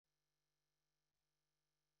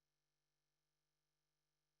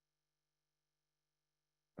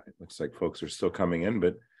It looks like folks are still coming in,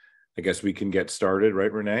 but I guess we can get started,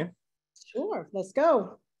 right, Renee? Sure, let's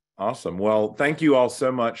go. Awesome. Well, thank you all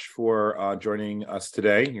so much for joining us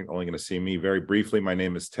today. You're only going to see me very briefly. My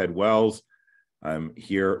name is Ted Wells. I'm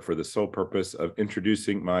here for the sole purpose of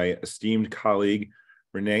introducing my esteemed colleague,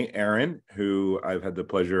 Renee Aaron, who I've had the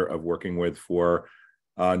pleasure of working with for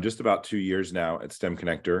just about 2 years now at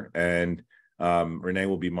STEMconnector. And Renee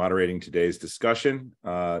will be moderating today's discussion,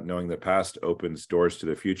 knowing the past opens doors to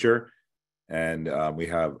the future. And we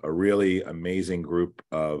have a really amazing group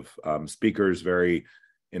of speakers, very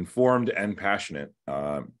informed and passionate.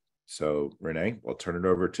 So Renee, I'll turn it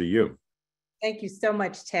over to you. Thank you so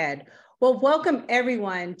much, Ted. Well, welcome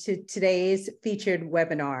everyone to today's featured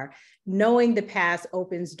webinar, Knowing the Past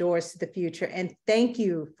Opens Doors to the Future. And thank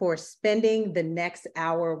you for spending the next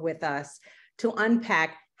hour with us to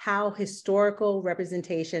unpack how historical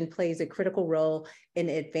representation plays a critical role in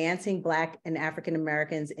advancing Black and African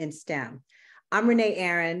Americans in STEM. I'm Renee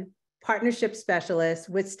Aaron, Partnership Specialist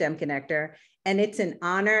with STEMconnector, and it's an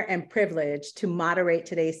honor and privilege to moderate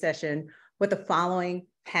today's session with the following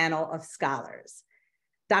panel of scholars.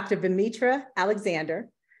 Dr. Vemitra Alexander,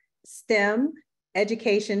 STEM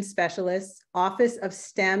Education Specialist, Office of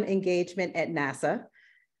STEM Engagement at NASA.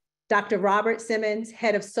 Dr. Robert Simmons,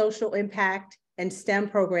 Head of Social Impact and STEM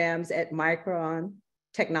Programs at Micron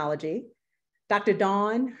Technology. Dr.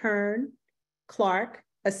 Dawn Hearn Clark,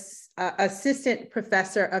 Assistant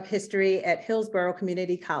Professor of History at Hillsborough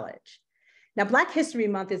Community College. Now, Black History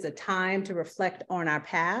Month is a time to reflect on our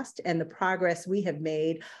past and the progress we have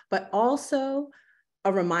made, but also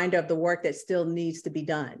a reminder of the work that still needs to be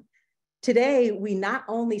done. Today, we not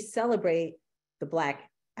only celebrate the Black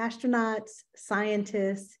astronauts,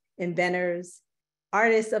 scientists, inventors,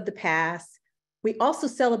 artists of the past, we also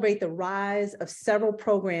celebrate the rise of several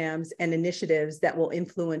programs and initiatives that will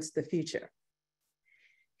influence the future.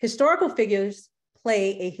 Historical figures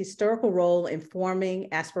play a historical role in forming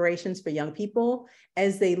aspirations for young people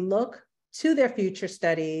as they look to their future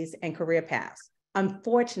studies and career paths.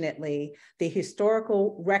 Unfortunately, the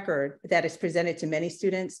historical record that is presented to many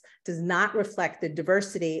students does not reflect the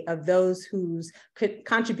diversity of those whose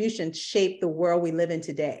contributions shape the world we live in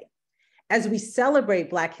today. As we celebrate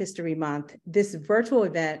Black History Month, this virtual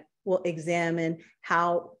event will examine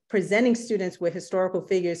how presenting students with historical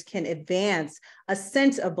figures can advance a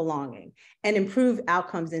sense of belonging and improve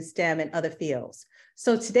outcomes in STEM and other fields.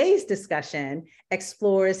 So today's discussion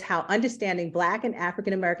explores how understanding Black and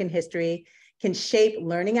African American history can shape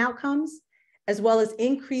learning outcomes, as well as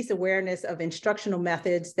increase awareness of instructional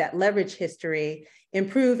methods that leverage history,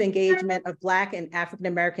 improve engagement of Black and African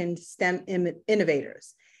American STEM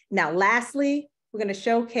innovators. Now, lastly, we're going to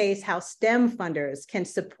showcase how STEM funders can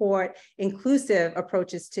support inclusive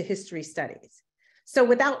approaches to history studies. So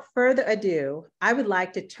without further ado, I would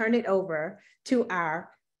like to turn it over to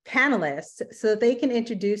our panelists so that they can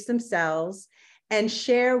introduce themselves and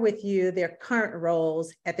share with you their current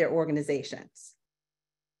roles at their organizations.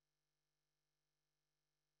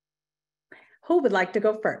 Who would like to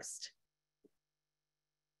go first?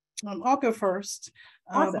 I'll go first.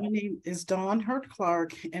 Awesome. My name is Dawn Hearn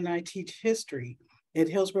Clark, and I teach history at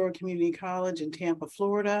Hillsborough Community College in Tampa,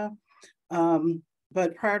 Florida.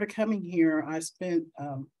 But prior to coming here, I spent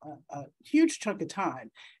a huge chunk of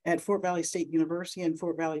time at Fort Valley State University in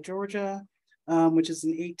Fort Valley, Georgia, which is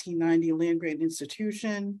an 1890 land-grant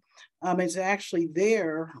institution. It's actually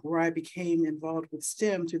there where I became involved with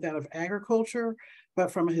STEM through that of agriculture,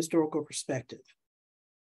 but from a historical perspective.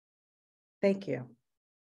 Thank you.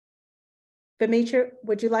 Vemitra,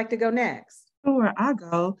 would you like to go next? Sure, I'll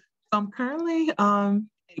go. I'm currently a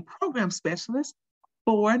program specialist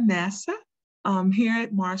for NASA here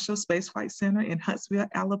at Marshall Space Flight Center in Huntsville,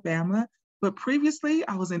 Alabama. But previously,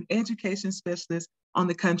 I was an education specialist on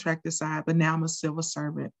the contractor side, but now I'm a civil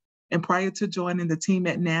servant. And prior to joining the team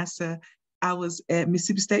at NASA, I was at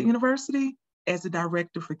Mississippi State University as a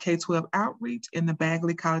director for K-12 outreach in the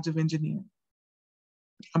Bagley College of Engineering.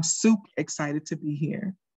 I'm super excited to be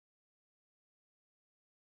here.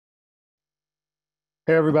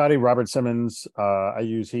 Hey everybody, Robert Simmons. I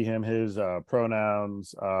use he, him, his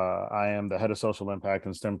pronouns. I am the head of social impact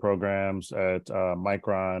and STEM programs at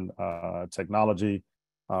Micron Technology.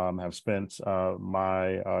 Have spent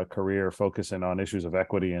my career focusing on issues of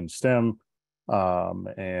equity in STEM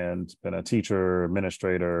and been a teacher,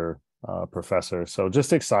 administrator, professor. So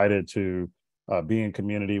just excited to be in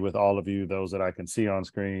community with all of you, those that I can see on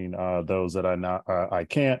screen, those that I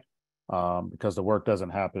can't. Because the work doesn't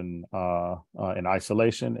happen in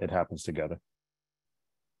isolation, it happens together.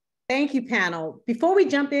 Thank you, panel. Before we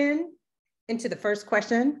jump into the first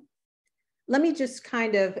question, let me just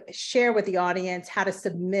kind of share with the audience how to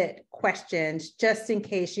submit questions just in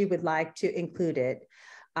case you would like to include it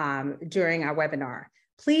during our webinar.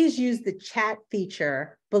 Please use the chat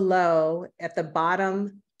feature below at the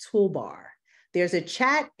bottom toolbar. There's a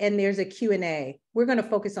chat and there's a Q&A. We're going to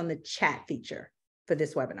focus on the chat feature for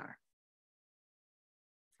this webinar.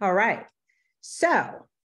 All right, so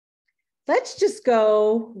let's just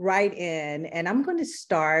go right in, and I'm going to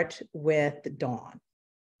start with Dawn.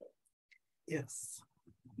 Yes.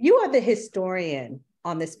 You are the historian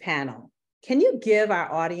on this panel. Can you give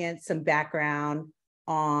our audience some background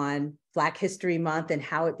on Black History Month and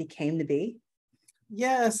how it became to be?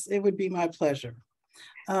 Yes, it would be my pleasure.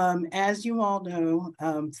 As you all know,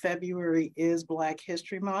 February is Black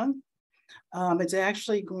History Month. It's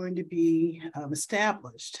actually going to be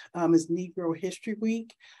established as Negro History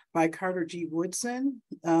Week by Carter G. Woodson,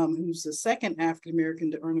 who's the second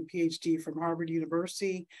African-American to earn a PhD from Harvard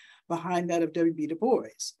University, behind that of W.B. Du Bois.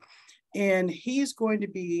 And he's going to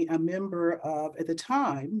be a member of, at the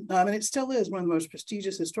time, and it still is one of the most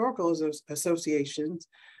prestigious historical associations,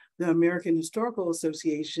 the American Historical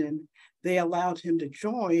Association. They allowed him to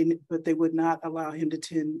join, but they would not allow him to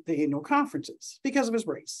attend the annual conferences because of his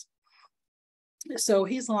race. So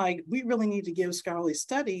he's like, we really need to give scholarly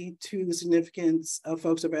study to the significance of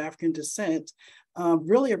folks of African descent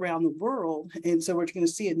really around the world. And so we're going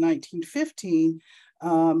to see in 1915,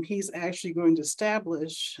 he's actually going to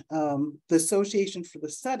establish the Association for the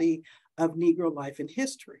Study of Negro Life and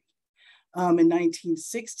History. In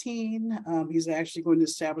 1916, he's actually going to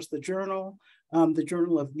establish the Journal of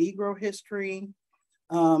Negro History.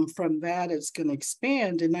 From that, it's going to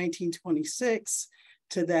expand in 1926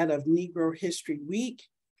 to that of Negro History Week.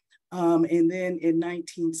 And then in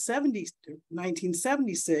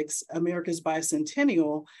 1976, America's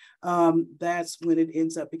bicentennial, that's when it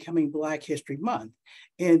ends up becoming Black History Month.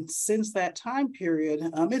 And since that time period,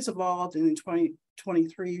 it's evolved, and in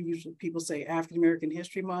 2023, usually people say African American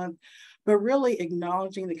History Month, but really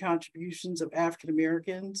acknowledging the contributions of African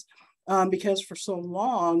Americans, because for so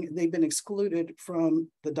long, they've been excluded from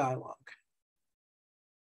the dialogue.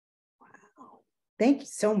 Thank you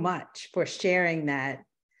so much for sharing that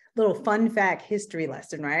little fun fact history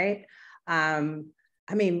lesson, right? I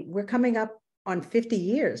mean, we're coming up on 50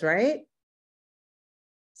 years, right?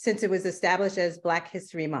 Since it was established as Black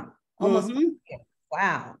History Month. Almost.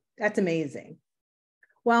 Wow, that's amazing.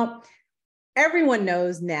 Well, everyone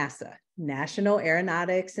knows NASA, National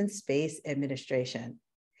Aeronautics and Space Administration.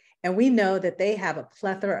 And we know that they have a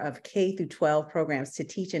plethora of K through 12 programs to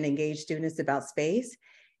teach and engage students about space.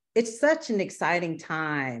 It's such an exciting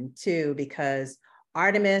time too, because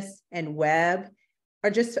Artemis and Webb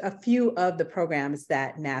are just a few of the programs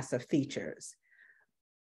that NASA features.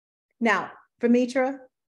 Now, Vemitra,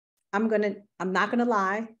 I'm not gonna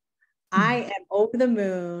lie, I am over the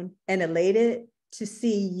moon and elated to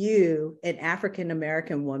see you, an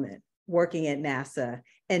African-American woman, working at NASA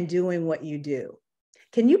and doing what you do.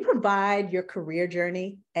 Can you provide your career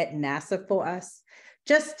journey at NASA for us,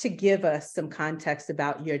 just to give us some context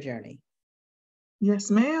about your journey? Yes,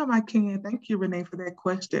 ma'am, I can. Thank you, Renee, for that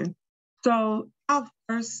question. So I'll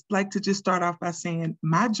first like to just start off by saying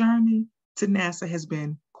my journey to NASA has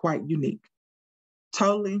been quite unique.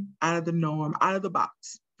 Totally out of the norm, out of the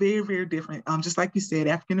box, very, very different. Just like you said,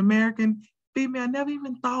 African-American female, I never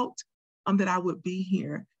even thought that I would be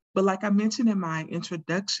here. But like I mentioned in my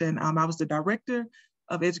introduction, I was the director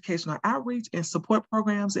of educational outreach and support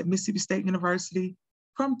programs at Mississippi State University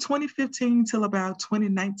from 2015 till about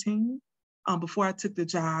 2019, before I took the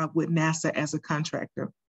job with NASA as a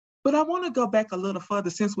contractor. But I want to go back a little further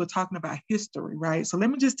since we're talking about history, right? So let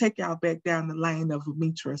me just take y'all back down the lane of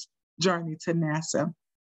Vemitra's journey to NASA.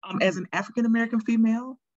 As an African-American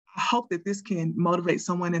female, I hope that this can motivate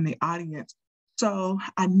someone in the audience. So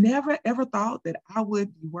I never ever thought that I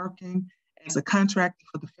would be working as a contractor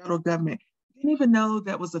for the federal government. Didn't even know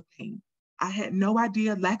that was a thing. I had no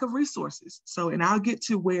idea, lack of resources. So, and I'll get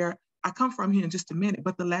to where I come from here in just a minute,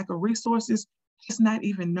 but the lack of resources, just not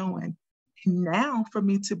even knowing. And now for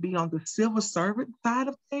me to be on the civil servant side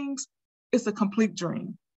of things, it's a complete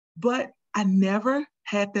dream. But I never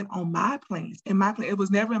had that on my plans. It was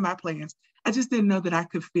never in my plans. I just didn't know that I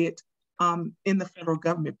could fit in the federal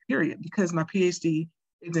government, period, because my PhD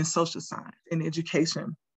is in social science and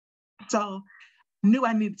education. So I knew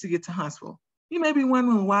I needed to get to Huntsville. You may be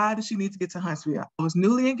wondering, why did she need to get to Huntsville? I was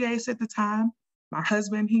newly engaged at the time. My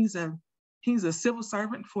husband, he's a civil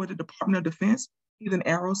servant for the Department of Defense. He's an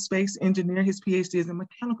aerospace engineer. His PhD is a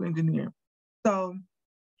mechanical engineer. So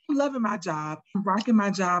I'm loving my job. I'm rocking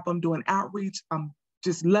my job. I'm doing outreach. I'm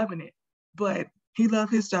just loving it. But he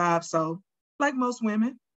loved his job. So like most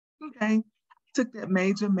women, okay, took that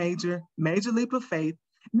major leap of faith,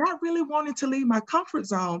 not really wanting to leave my comfort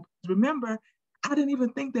zone. Remember, I didn't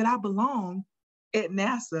even think that I belonged at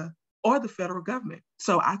NASA or the federal government.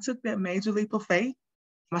 So I took that major leap of faith.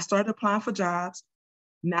 I started applying for jobs,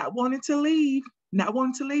 not wanting to leave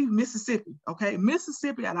Mississippi, okay?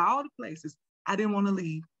 Mississippi, out of all the places, I didn't want to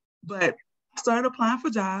leave. But I started applying for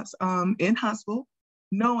jobs in Huntsville,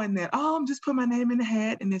 knowing that, I'm just putting my name in the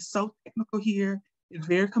hat, and it's so technical here, it's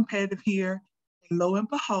very competitive here. And lo and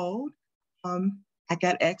behold, I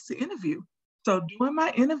got asked to interview. So during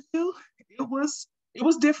my interview, it was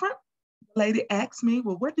different. The lady asked me,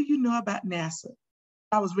 well, what do you know about NASA?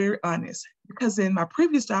 I was very honest, because in my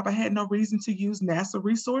previous job, I had no reason to use NASA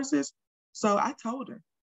resources. So I told her,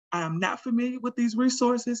 I am not familiar with these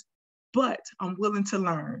resources, but I'm willing to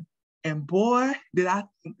learn. And boy, did I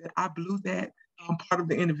think that I blew that part of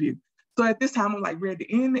the interview. So at this time, I'm like ready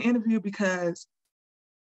to end the interview, because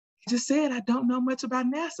I just said, I don't know much about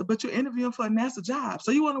NASA, but you're interviewing for a NASA job.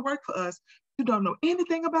 So you want to work for us. You don't know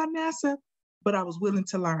anything about NASA, but I was willing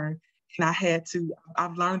to learn. And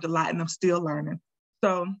I've learned a lot, and I'm still learning.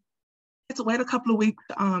 So I had to wait a couple of weeks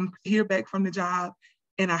to hear back from the job.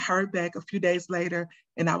 And I heard back a few days later,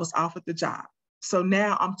 and I was offered the job. So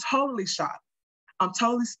now I'm totally shocked. I'm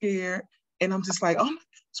totally scared. And I'm just like, oh my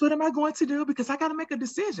gosh, what am I going to do? Because I got to make a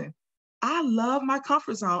decision. I love my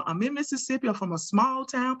comfort zone. I'm in Mississippi. I'm from a small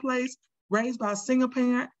town place, raised by a single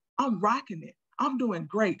parent. I'm rocking it. I'm doing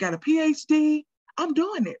great. Got a PhD. I'm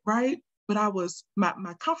doing it, right? But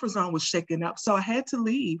my comfort zone was shaking up. So I had to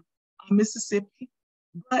leave Mississippi,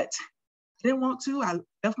 but I didn't want to. I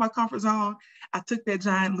left my comfort zone. I took that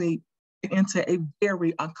giant leap into a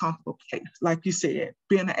very uncomfortable place. Like you said,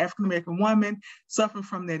 being an African-American woman, suffering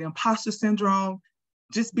from that imposter syndrome,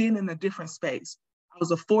 just being in a different space. I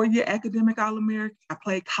was a 4-year academic All-American. I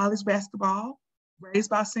played college basketball, raised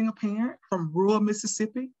by a single parent from rural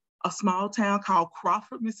Mississippi, a small town called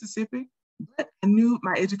Crawford, Mississippi. But I knew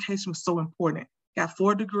my education was so important. Got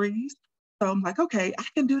 4 degrees. So I'm like, okay, I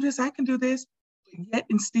can do this, but yet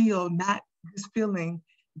and still not just feeling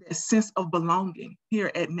that sense of belonging here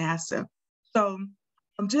at NASA. So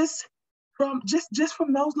I'm just from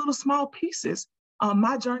those little small pieces,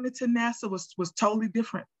 my journey to NASA was totally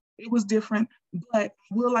different. It was different, but I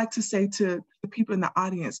would like to say to the people in the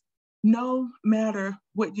audience, no matter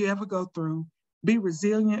what you ever go through, be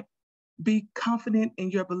resilient, be confident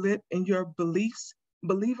in your beliefs,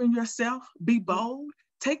 believe in yourself, be bold,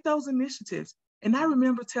 take those initiatives. And I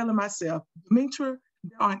remember telling myself, Vemitra,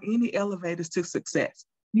 there aren't any elevators to success.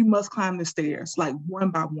 You must climb the stairs, like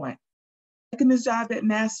one by one. Taking this job at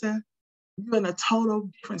NASA, you're in a total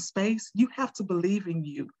different space. You have to believe in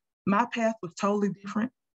you. My path was totally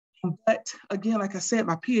different. But again, like I said,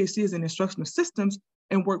 my PhD is in instructional systems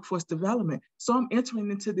and workforce development. So I'm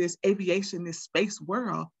entering into this aviation, this space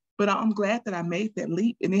world, but I'm glad that I made that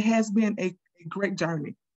leap, and it has been a great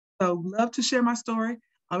journey. So love to share my story.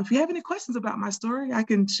 If you have any questions about my story, I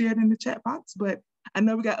can share it in the chat box, but I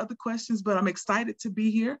know we got other questions, but I'm excited to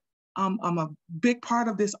be here. I'm a big part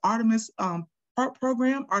of this Artemis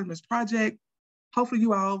program, Artemis project. Hopefully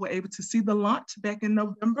you all were able to see the launch back in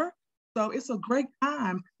November. So it's a great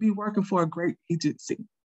time to be working for a great agency.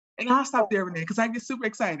 And I'll stop there, Renee, because I get super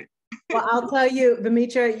excited. Well, I'll tell you,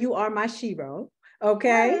 Vemitra, you are my shero,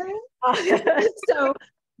 okay? So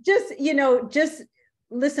just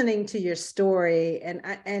listening to your story and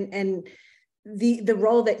the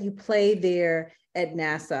role that you play there at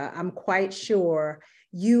NASA, I'm quite sure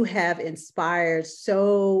you have inspired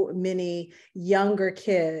so many younger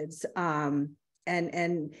kids.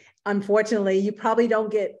 And unfortunately, you probably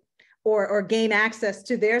don't get or gain access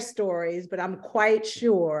to their stories, but I'm quite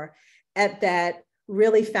sure at that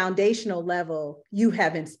really foundational level, you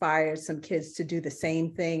have inspired some kids to do the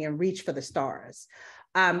same thing and reach for the stars.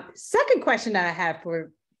 Second question that I have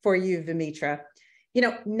for you, Vemitra,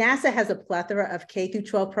 NASA has a plethora of K through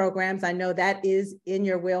 12 programs. I know that is in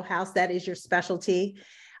your wheelhouse, that is your specialty,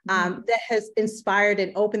 that has inspired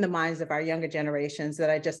and opened the minds of our younger generations that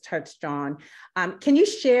I just touched on. Can you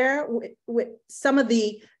share with some of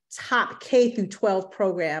the top K through 12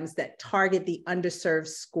 programs that target the underserved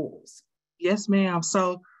schools? Yes, ma'am.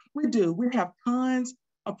 So we do. We have tons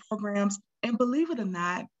of programs, and believe it or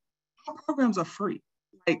not, our programs are free.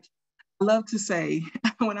 Like I love to say,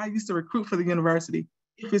 when I used to recruit for the university,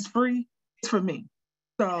 if it's free, it's for me.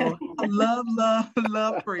 So I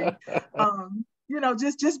love free.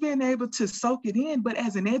 Just being able to soak it in, but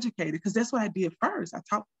as an educator, because that's what I did first. I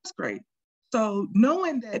taught first grade. So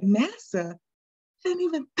knowing that NASA, I didn't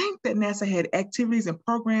even think that NASA had activities and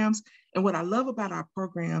programs. And what I love about our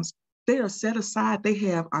programs, they are set aside, they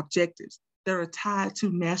have objectives. that are tied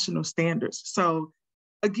to national standards. So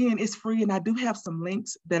again, it's free, and I do have some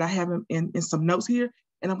links that I have in some notes here,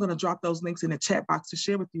 and I'm gonna drop those links in the chat box to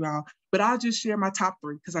share with you all. But I'll just share my top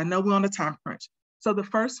 3 because I know we're on a time crunch. So the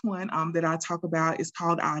first one that I talk about is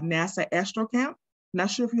called our NASA Astro Camp.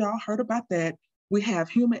 Not sure if y'all heard about that. We have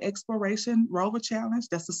Human Exploration Rover Challenge.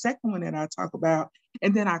 That's the second one that I talk about.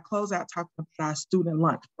 And then I close out talking about our student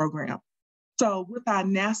lunch program. So with our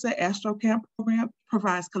NASA Astro Camp program,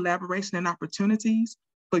 provides collaboration and opportunities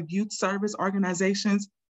for youth service organizations,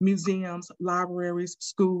 museums, libraries,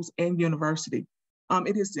 schools, and universities.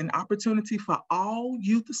 It is an opportunity for all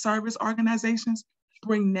youth service organizations to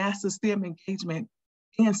bring NASA STEM engagement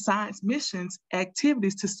and science missions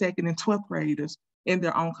activities to 2nd and 12th graders in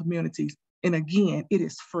their own communities. And again, it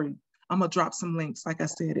is free. I'm gonna drop some links, like I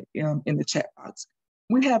said, in the chat box.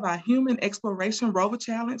 We have our Human Exploration Rover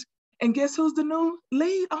Challenge. And guess who's the new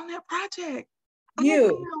lead on that project?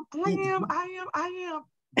 You. I am.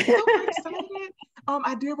 Super excited.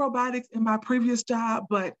 I did robotics in my previous job,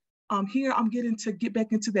 but here I'm getting to get back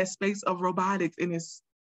into that space of robotics, and it's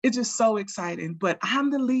just so exciting. But I'm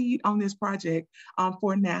the lead on this project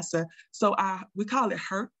for NASA. So we call it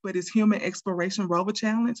HERC, but it's Human Exploration Rover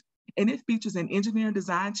Challenge. And it features an engineering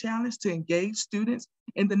design challenge to engage students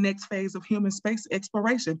in the next phase of human space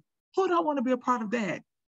exploration. Who don't want to be a part of that?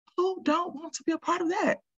 Who don't want to be a part of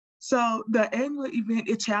that? So the annual event,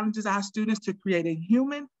 it challenges our students to create a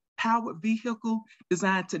human-powered vehicle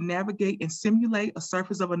designed to navigate and simulate a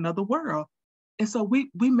surface of another world. And so we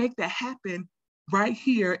make that happen right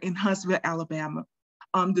here in Huntsville, Alabama.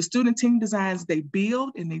 The student team designs, they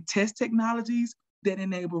build and they test technologies that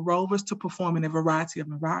enable rovers to perform in a variety of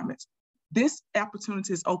environments. This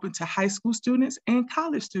opportunity is open to high school students and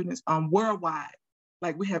college students worldwide.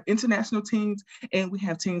 Like we have international teams and we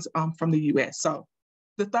have teams from the US. So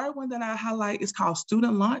the third one that I highlight is called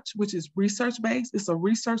Student Lunch, which is research-based. It's a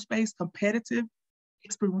research-based, competitive,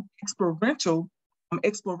 experiential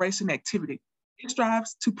exploration activity. It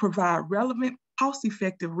strives to provide relevant,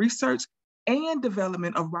 cost-effective research and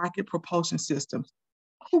development of rocket propulsion systems.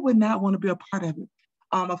 Who would not want to be a part of it?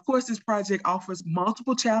 Of course, this project offers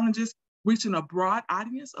multiple challenges, reaching a broad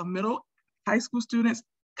audience of middle, high school students,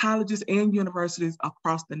 colleges, and universities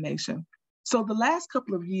across the nation. So the last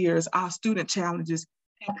couple of years, our student challenges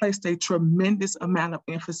have placed a tremendous amount of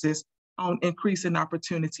emphasis on increasing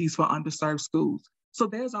opportunities for underserved schools. So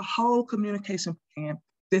there's a whole communication plan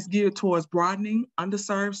that's geared towards broadening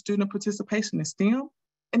underserved student participation in STEM.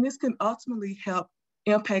 And this can ultimately help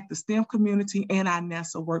impact the STEM community and our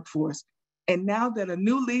NASA workforce. And now that a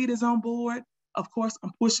new lead is on board, of course,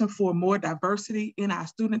 I'm pushing for more diversity in our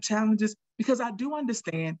student challenges because I do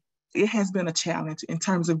understand it has been a challenge in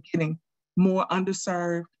terms of getting more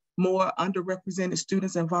underserved, more underrepresented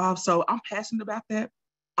students involved. So I'm passionate about that.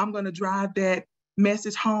 I'm going to drive that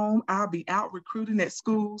message home. I'll be out recruiting at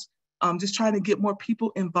schools, just trying to get more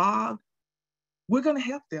people involved. We're going to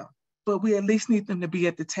help them, but we at least need them to be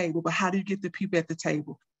at the table. But how do you get the people at the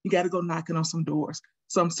table? You got to go knocking on some doors.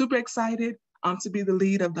 So I'm super excited to be the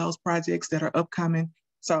lead of those projects that are upcoming.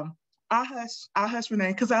 So I'll hush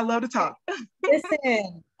Renee, because I love to talk.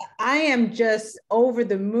 Listen, I am just over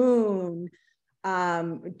the moon,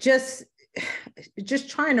 just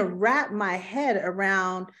trying to wrap my head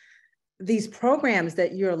around these programs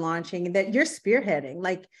that you're launching and that you're spearheading.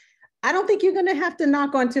 Like, I don't think you're going to have to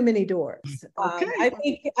knock on too many doors. Okay.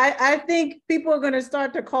 I think people are going to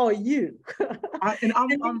start to call you.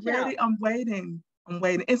 I'm ready. I'm waiting.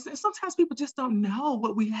 And sometimes people just don't know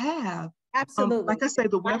what we have. Absolutely. Like I say,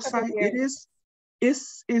 the website,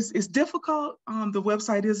 it's difficult. The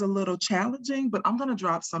website is a little challenging, but I'm going to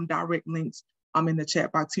drop some direct links in the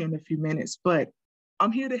chat box here in a few minutes. But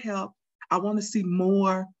I'm here to help. I want to see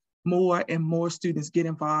more and more students get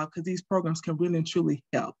involved because these programs can really and truly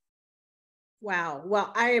help. Wow.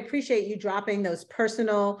 Well, I appreciate you dropping those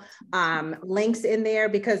personal links in there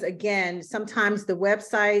because, again, sometimes the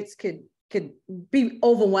websites could be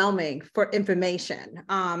overwhelming for information.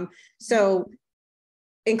 So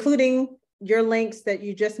including your links that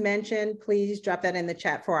you just mentioned, please drop that in the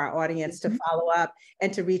chat for our audience to follow up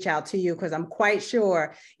and to reach out to you, because I'm quite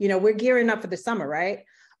sure, we're gearing up for the summer, right?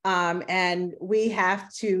 And we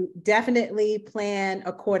have to definitely plan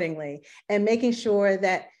accordingly and making sure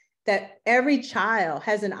that every child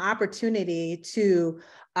has an opportunity to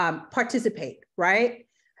participate, right?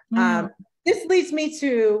 This leads me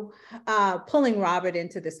to pulling Robert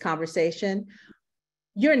into this conversation.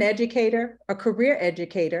 You're an educator, a career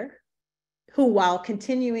educator, who, while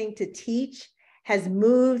continuing to teach, has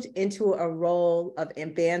moved into a role of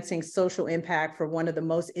advancing social impact for one of the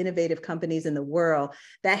most innovative companies in the world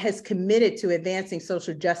that has committed to advancing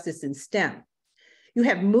social justice in STEM. You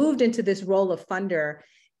have moved into this role of funder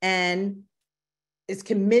and is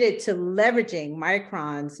committed to leveraging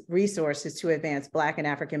Micron's resources to advance Black and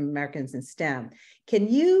African Americans in STEM. Can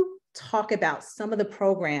you talk about some of the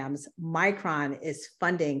programs Micron is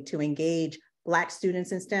funding to engage Black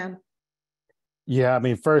students in STEM? Yeah, I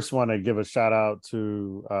mean, first want to give a shout out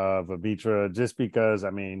to Vemitra, just because, I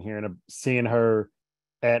mean, seeing her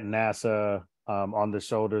at NASA on the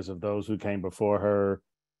shoulders of those who came before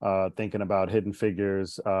her, thinking about hidden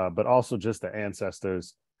figures, but also just the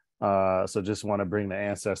ancestors. So just want to bring the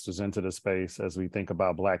ancestors into the space as we think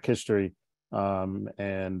about Black history,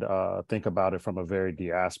 and think about it from a very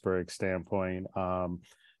diasporic standpoint.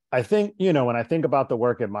 I think, when I think about the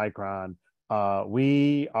work at Micron,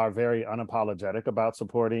 we are very unapologetic about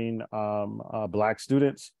supporting Black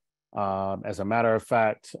students. As a matter of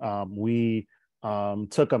fact, we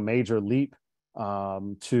took a major leap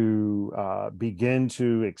to begin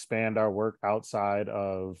to expand our work outside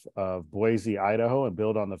of Boise, Idaho, and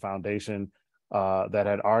build on the foundation that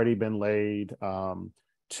had already been laid,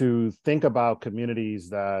 to think about communities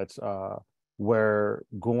that were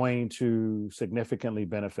going to significantly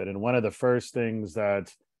benefit. And one of the first things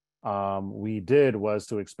that we did was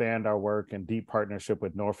to expand our work in deep partnership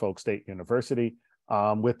with Norfolk State University,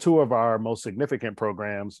 with two of our most significant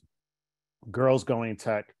programs, Girls Going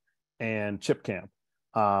Tech and Chip Camp.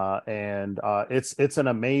 It's an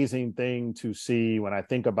amazing thing to see when I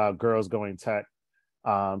think about Girls Going Tech,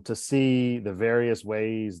 to see the various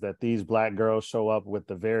ways that these Black girls show up with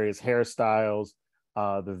the various hairstyles,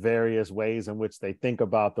 the various ways in which they think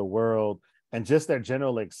about the world, and just their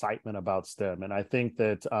general excitement about STEM. And I think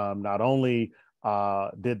that not only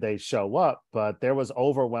did they show up, but there was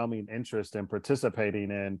overwhelming interest in participating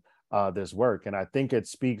in this work. And I think it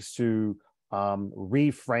speaks to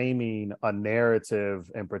reframing a narrative,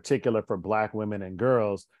 in particular for Black women and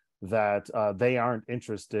girls, that they aren't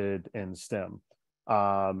interested in STEM.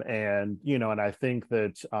 And I think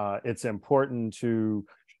that it's important to,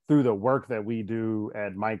 through the work that we do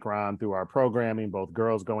at Micron, through our programming, both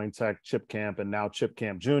Girls Going Tech, Chip Camp, and now Chip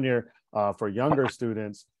Camp Junior, for younger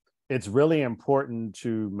students, it's really important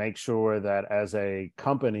to make sure that as a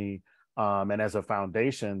company and as a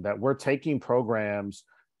foundation, that we're taking programs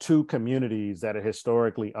to communities that are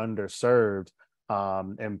historically underserved,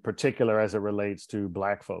 in particular as it relates to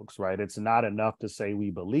Black folks, right? It's not enough to say we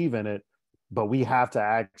believe in it, but we have to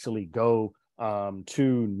actually go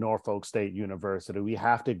to Norfolk State University. We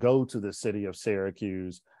have to go to the city of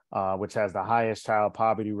Syracuse, which has the highest child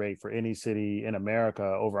poverty rate for any city in America,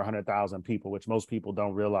 over 100,000 people, which most people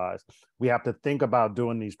don't realize. We have to think about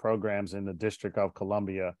doing these programs in the District of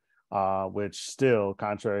Columbia, which still,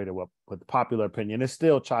 contrary to what popular opinion, is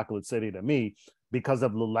still Chocolate City to me, because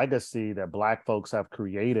of the legacy that Black folks have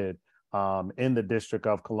created in the District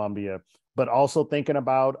of Columbia. But also thinking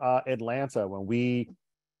about Atlanta, when we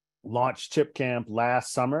launched Chip Camp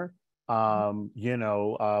last summer,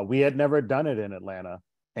 we had never done it in Atlanta.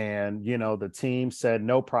 And, the team said,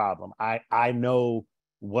 no problem. I know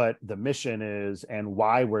what the mission is and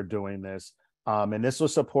why we're doing this. And this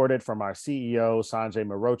was supported from our CEO, Sanjay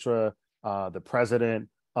Mehrotra, the president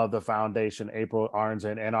of the foundation, April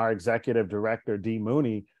Arnzen, and our executive director, Dee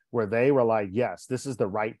Mooney, where they were like, yes, this is the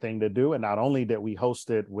right thing to do. And not only did we host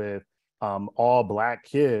it with all Black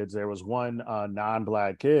kids, there was one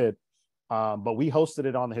non-Black kid, but we hosted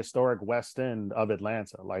it on the historic West End of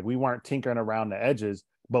Atlanta. Like, we weren't tinkering around the edges,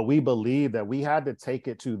 but we believed that we had to take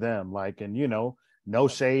it to them. Like, and no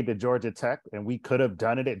shade to Georgia Tech, and we could have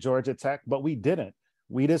done it at Georgia Tech, but we didn't.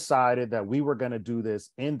 We decided that we were going to do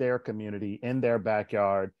this in their community, in their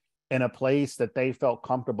backyard, in a place that they felt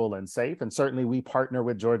comfortable and safe. And certainly we partner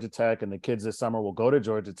with Georgia Tech, and the kids this summer will go to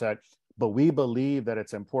Georgia Tech, but we believe that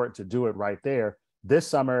it's important to do it right there. This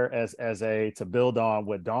summer, to build on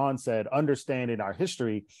what Dawn said, understanding our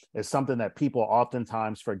history is something that people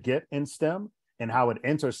oftentimes forget in STEM, and how it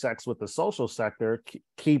intersects with the social sector,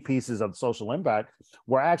 key pieces of social impact.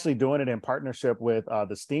 We're actually doing it in partnership with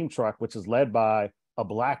the STEAM Truck, which is led by a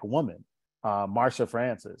Black woman, Marsha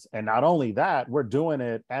Francis. And not only that, we're doing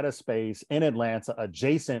it at a space in Atlanta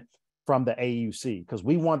adjacent from the AUC, because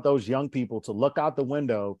we want those young people to look out the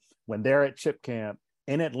window when they're at Chip Camp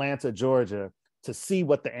in Atlanta, Georgia, to see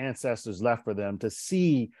what the ancestors left for them, to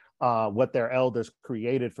see what their elders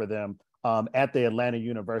created for them, at the Atlanta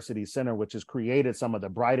University Center, which has created some of the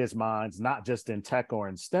brightest minds, not just in tech or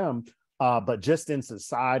in STEM, but just in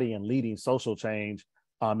society and leading social change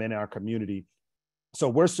in our community. So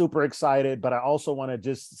we're super excited, but I also want to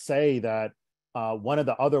just say that one of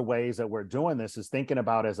the other ways that we're doing this is thinking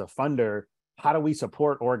about, as a funder, how do we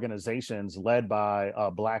support organizations led by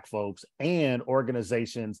Black folks and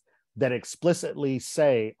organizations that explicitly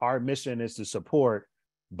say our mission is to support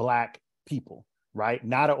Black people, right?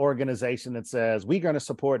 Not an organization that says we're going to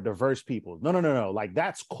support diverse people. No. Like,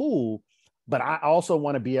 that's cool. But I also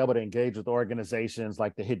want to be able to engage with organizations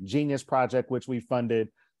like the Hidden Genius Project, which we funded,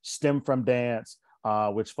 STEM from Dance,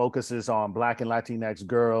 which focuses on Black and Latinx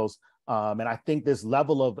girls. And I think this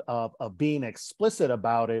level of being explicit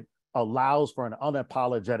about it allows for an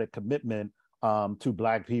unapologetic commitment to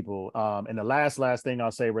Black people. And the last thing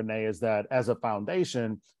I'll say, Renee, is that as a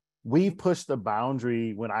foundation, we've pushed the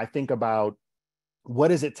boundary when I think about what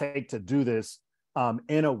does it take to do this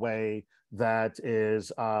in a way that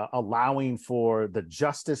is allowing for the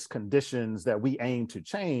justice conditions that we aim to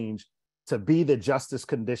change to be the justice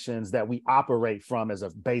conditions that we operate from as a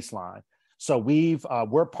baseline. So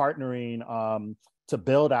we're partnering to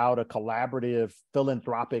build out a collaborative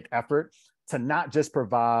philanthropic effort to not just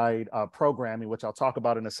provide programming, which I'll talk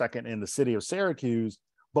about in a second, in the city of Syracuse,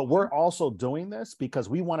 but we're also doing this because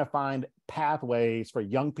we want to find pathways for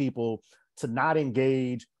young people to not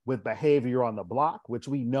engage with behavior on the block, which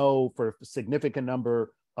we know for a significant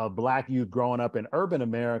number of Black youth growing up in urban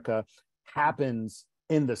America happens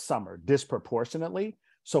in the summer disproportionately.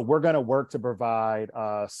 So we're going to work to provide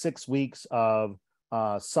 6 weeks of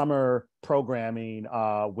summer programming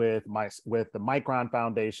with the Micron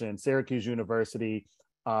Foundation, Syracuse University,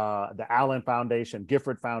 the Allen Foundation,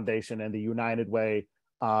 Gifford Foundation, and the United Way,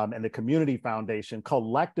 and the Community Foundation.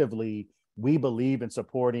 Collectively, we believe in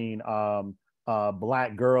supporting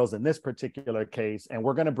Black girls in this particular case, and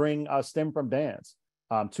we're going to bring STEM from Dance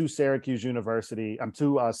to Syracuse University,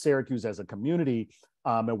 to Syracuse as a community,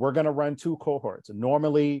 and we're going to run 2 cohorts.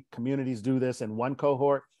 Normally, communities do this in 1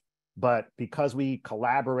 cohort, but because we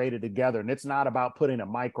collaborated together, and it's not about putting a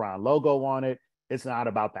Micron logo on it, it's not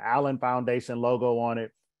about the Allen Foundation logo on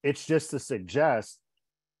it, it's just to suggest,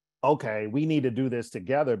 okay, we need to do this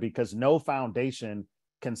together because no foundation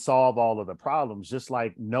can solve all of the problems, just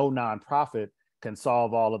like no nonprofit can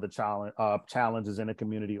solve all of the challenges in a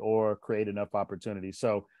community or create enough opportunities.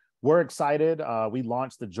 So we're excited. We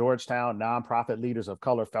launched the Georgetown Nonprofit Leaders of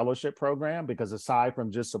Color Fellowship Program because aside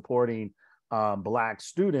from just supporting Black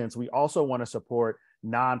students, we also want to support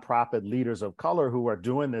nonprofit leaders of color who are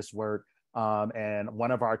doing this work. And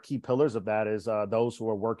one of our key pillars of that is those who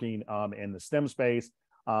are working in the STEM space.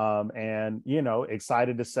 And,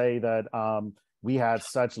 excited to say that we had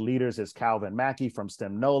such leaders as Calvin Mackey from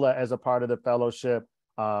STEM NOLA as a part of the fellowship,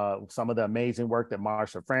 some of the amazing work that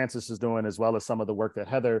Marsha Francis is doing, as well as some of the work that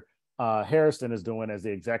Heather Harrison is doing as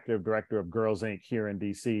the executive director of Girls Inc. here in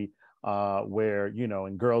DC, where,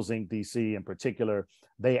 in Girls Inc. DC in particular,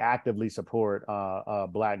 they actively support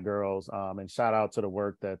Black girls. And shout out to the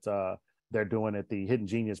work that they're doing at the Hidden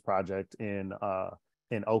Genius Project in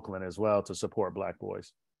Oakland as well to support Black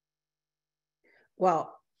boys.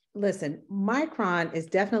 Well, listen, Micron is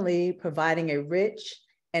definitely providing a rich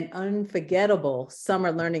and unforgettable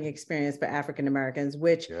summer learning experience for African Americans,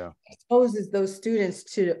 which exposes those students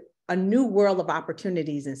to a new world of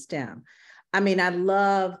opportunities in STEM. I mean, I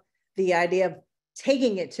love the idea of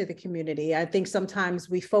taking it to the community. I think sometimes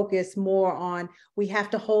we focus more on, we have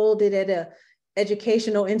to hold it at a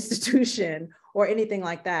educational institution or anything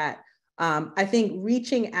like that. I think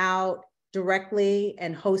reaching out directly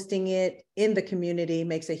and hosting it in the community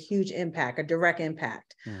makes a huge impact, a direct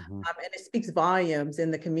impact. Mm-hmm. And it speaks volumes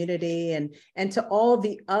in the community and to all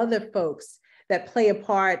the other folks that play a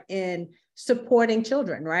part in supporting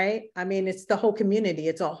children, right? I mean, it's the whole community.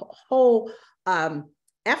 It's a whole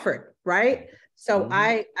effort, right? So mm-hmm.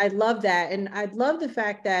 I love that. And I love the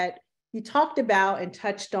fact that you talked about and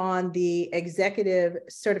touched on the executive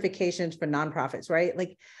certifications for nonprofits, right?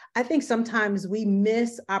 Like, I think sometimes we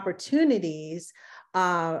miss opportunities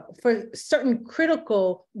for certain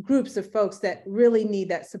critical groups of folks that really need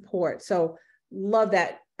that support. So love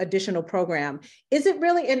that additional program. Is it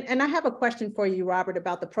really, and I have a question for you, Robert,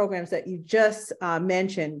 about the programs that you just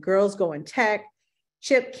mentioned, Girls Go in Tech,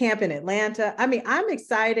 CHIP Camp in Atlanta. I mean, I'm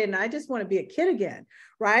excited and I just want to be a kid again,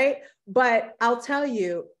 right? But I'll tell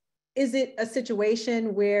you, is it a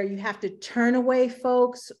situation where you have to turn away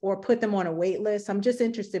folks or put them on a wait list? I'm just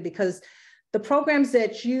interested because the programs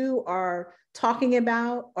that you are talking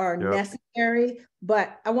about are necessary,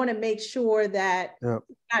 but I want to make sure that you're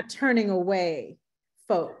not turning away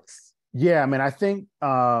folks. Yeah, I mean, I think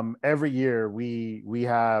every year we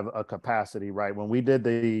have a capacity, right? When we did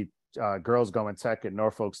the Girls Go in Tech at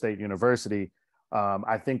Norfolk State University,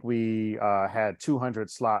 I think we had 200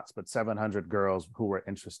 slots, but 700 girls who were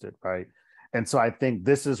interested, right? And so I think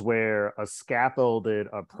this is where a scaffolded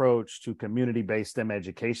approach to community-based STEM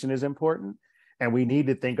education is important. And we need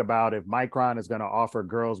to think about, if Micron is going to offer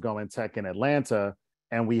Girls Go in Tech in Atlanta,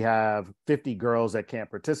 and we have 50 girls that can't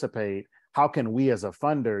participate, how can we as a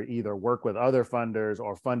funder either work with other funders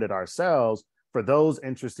or fund it ourselves for those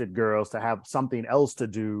interested girls to have something else to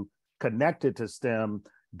do connected to STEM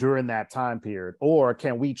during that time period? Or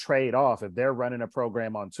can we trade off? If they're running a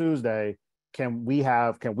program on Tuesday, can we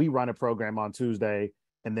run a program on Tuesday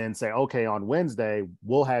and then say, okay, on Wednesday,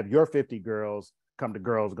 we'll have your 50 girls come to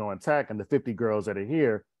Girls Go in Tech, and the 50 girls that are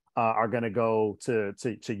here are going to go to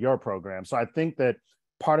your program. So I think that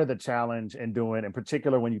part of the challenge in doing, in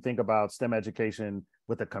particular, when you think about STEM education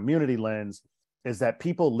with a community lens, is that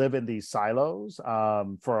people live in these silos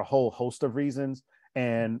for a whole host of reasons.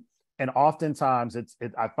 And oftentimes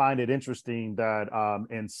I find it interesting that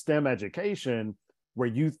in STEM education, where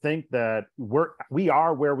you think that we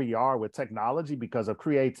are where we are with technology because of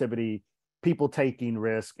creativity, people taking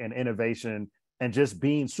risk and innovation, and just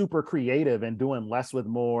being super creative and doing less with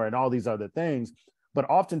more and all these other things. But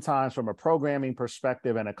oftentimes from a programming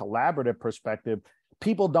perspective and a collaborative perspective,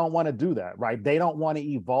 people don't want to do that, right? They don't want to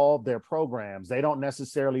evolve their programs. They don't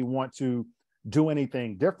necessarily want to do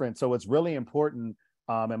anything different. So it's really important.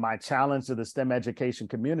 And my challenge to the STEM education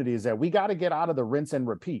community is that we got to get out of the rinse and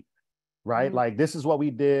repeat, right? Mm-hmm. Like, this is what we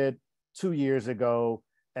did 2 years ago.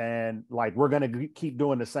 And like, we're going to keep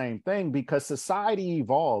doing the same thing because society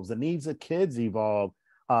evolves, the needs of kids evolve.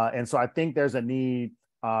 And so I think there's a need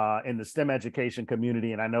in the STEM education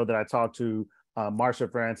community. And I know that I talked to Marsha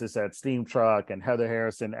Francis at Steam Truck and Heather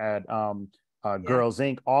Harrison at Girls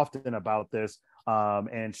Inc. often about this.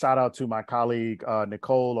 And shout out to my colleague,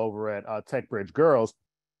 Nicole over at TechBridge Girls,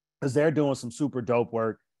 because they're doing some super dope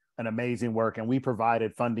work and amazing work. And we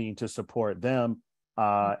provided funding to support them.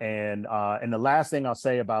 And the last thing I'll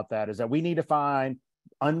say about that is that we need to find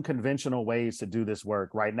unconventional ways to do this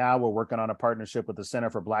work. Right now, we're working on a partnership with the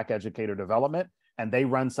Center for Black Educator Development, and they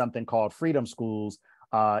run something called Freedom Schools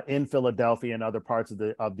in Philadelphia and other parts of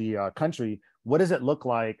the country. What does it look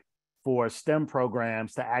like for STEM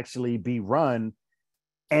programs to actually be run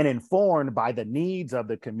and informed by the needs of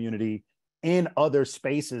the community in other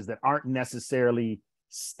spaces that aren't necessarily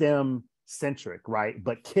STEM centric, right?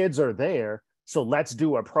 But kids are there. So let's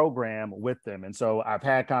do a program with them. And so I've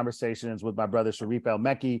had conversations with my brother, Sharif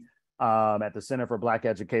El-Mekki at the Center for Black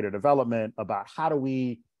Educator Development about how do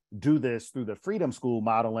we do this through the Freedom School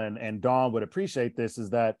model. And Dawn would appreciate this, is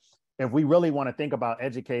that if we really want to think about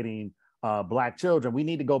educating Black children, we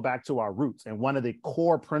need to go back to our roots. And one of the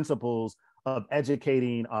core principles of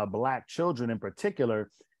educating Black children in particular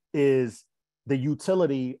is the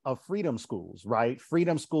utility of freedom schools, right?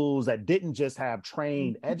 Freedom schools that didn't just have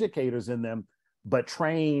trained educators in them, but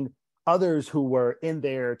trained others who were in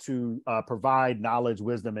there to provide knowledge,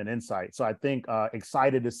 wisdom, and insight. So I think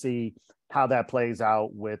excited to see how that plays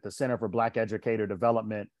out with the Center for Black Educator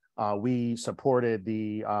Development. We supported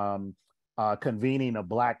the convening of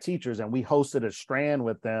Black teachers, and we hosted a strand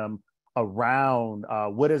with them around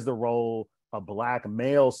what is the role of Black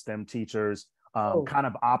male STEM teachers kind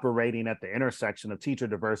of operating at the intersection of teacher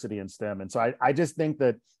diversity and STEM. And so I just think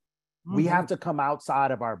that we have to come outside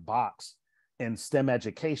of our box in STEM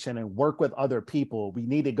education and work with other people. We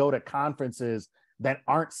need to go to conferences that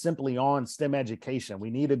aren't simply on STEM education.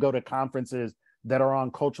 We need to go to conferences that are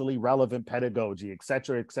on culturally relevant pedagogy, et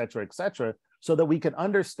cetera, et cetera, et cetera, so that we can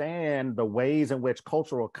understand the ways in which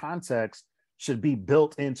cultural context should be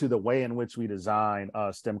built into the way in which we design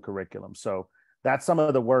STEM curriculum. So that's some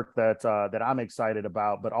of the work that I'm excited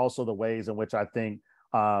about, but also the ways in which I think,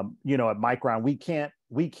 at Micron,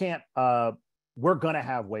 we're going to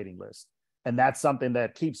have waiting lists. And that's something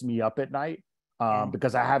that keeps me up at night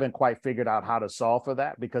because I haven't quite figured out how to solve for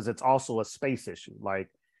that, because it's also a space issue like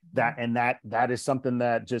that. And that is something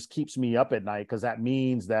that just keeps me up at night, because that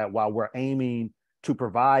means that while we're aiming to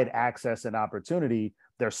provide access and opportunity,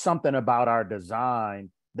 there's something about our design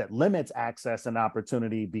that limits access and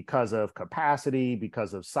opportunity because of capacity,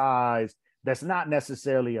 because of size. That's not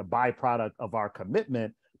necessarily a byproduct of our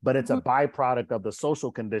commitment, but it's a byproduct of the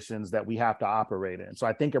social conditions that we have to operate in. So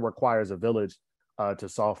I think it requires a village to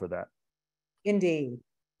solve for that. Indeed.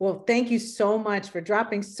 Well, thank you so much for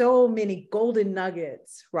dropping so many golden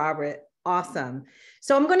nuggets, Robert. Awesome.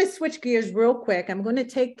 So I'm going to switch gears real quick. I'm going to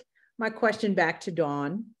take my question back to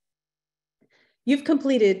Dawn. You've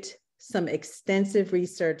completed some extensive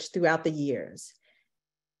research throughout the years.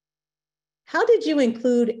 How did you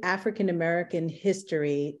include African-American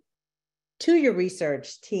history to your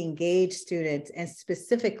research to engage students? And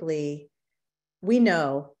specifically, we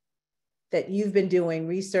know that you've been doing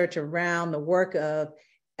research around the work of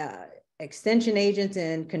extension agents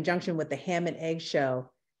in conjunction with the Ham and Egg Show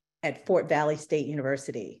at Fort Valley State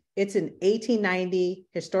University. It's an 1890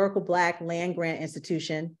 historical Black land grant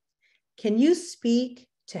institution. Can you speak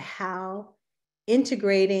to how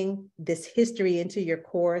integrating this history into your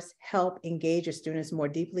course help engage your students more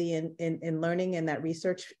deeply in learning in that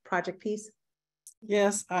research project piece?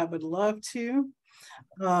 Yes, I would love to.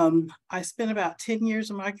 I spent about 10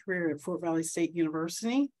 years of my career at Fort Valley State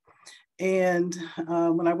University. And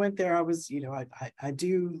when I went there, I was, I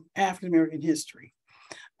do African-American history.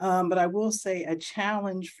 But I will say a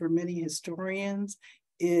challenge for many historians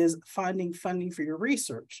is finding funding for your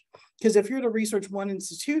research. Because if you're to research one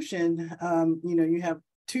institution, you have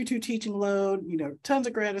two teaching load, tons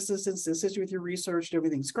of grad assistants to assist you with your research, and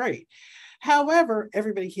everything's great. However,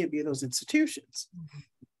 everybody can't be at those institutions.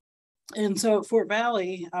 And so at Fort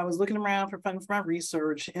Valley, I was looking around for funding for my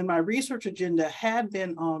research, and my research agenda had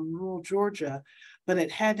been on rural Georgia, but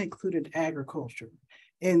it hadn't included agriculture.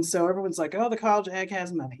 And so everyone's like, oh, the College of Ag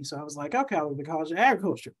has money. So I was like, okay, I'll go to the College of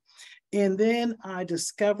Agriculture. And then I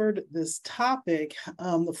discovered this topic,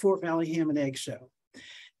 the Fort Valley Ham and Egg Show.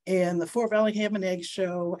 And the Fort Valley Ham and Egg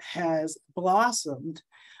Show has blossomed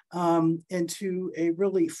into a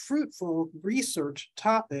really fruitful research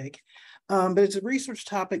topic. But it's a research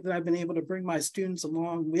topic that I've been able to bring my students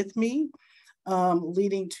along with me,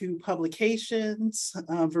 leading to publications.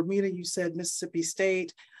 Vemitra, you said Mississippi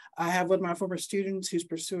State. I have one of my former students who's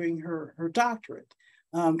pursuing her doctorate,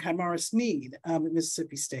 Kymara Sneed at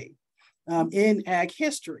Mississippi State in ag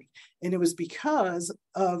history. And it was because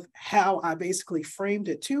of how I basically framed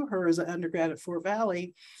it to her as an undergrad at Fort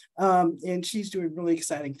Valley. And she's doing really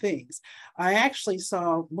exciting things. I actually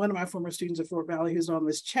saw one of my former students at Fort Valley who's on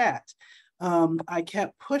this chat. I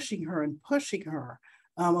kept pushing her and pushing her.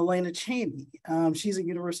 Elena Cheney, she's at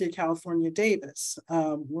University of California, Davis,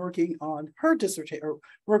 working on her dissertation, or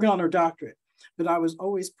working on her doctorate. But I was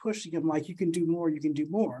always pushing them like, you can do more, you can do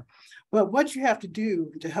more. But what you have to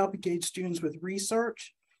do to help engage students with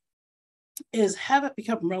research is have it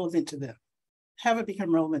become relevant to them. Have it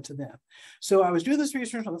become relevant to them. So I was doing this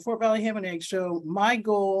research on the Fort Valley Ham and Egg Show. My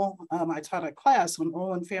goal, I taught a class on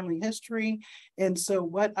oral and family history. And so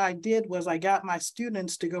what I did was I got my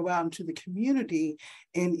students to go out into the community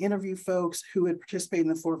and interview folks who had participated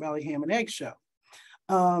in the Fort Valley Ham and Egg Show.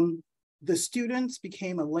 The students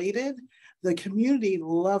became elated. The community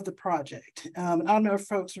loved the project. I don't know if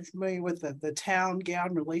folks are familiar with the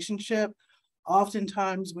town-gown relationship.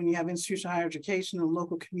 Oftentimes, when you have institutional higher education and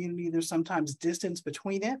local community, there's sometimes distance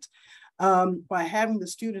between it. By having the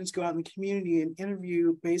students go out in the community and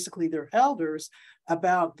interview basically their elders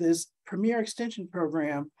about this premier extension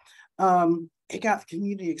program, it got the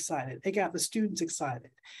community excited. It got the students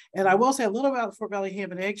excited. And I will say a little about the Fort Valley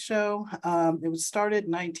Ham and Egg Show. It was started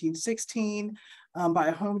in 1916 by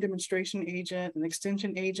a home demonstration agent, an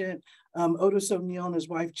extension agent, Otis O'Neill and his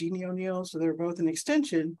wife, Jeannie O'Neill. So they're both an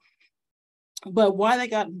extension. But why they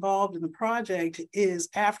got involved in the project is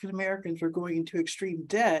African Americans were going into extreme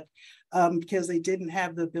debt because they didn't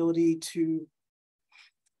have the ability to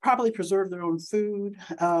properly preserve their own food.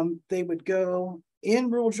 They would go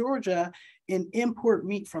in rural Georgia and import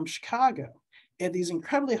meat from Chicago at these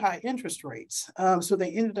incredibly high interest rates. So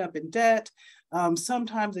they ended up in debt.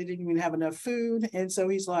 Sometimes they didn't even have enough food. And so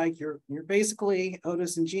he's like, you're basically,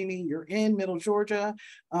 Otis and Jeannie, you're in middle Georgia,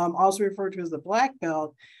 also referred to as the Black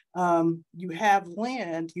Belt. You have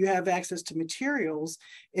land, you have access to materials.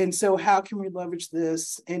 And so how can we leverage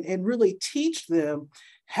this and really teach them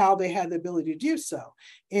how they had the ability to do so?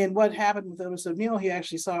 And what happened with Otis O'Neill, he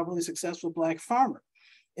actually saw a really successful Black farmer.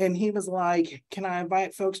 And he was like, can I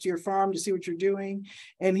invite folks to your farm to see what you're doing?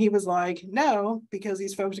 And he was like, no, because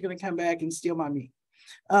these folks are going to come back and steal my meat.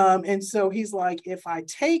 And so he's like, if I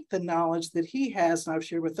take the knowledge that he has and I've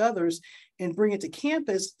shared with others and bring it to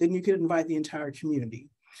campus, then you could invite the entire community.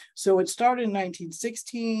 So it started in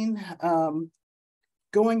 1916,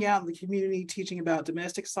 going out in the community, teaching about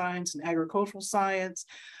domestic science and agricultural science.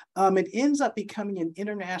 It ends up becoming an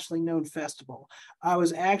internationally known festival. I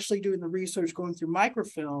was actually doing the research going through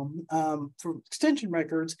microfilm for extension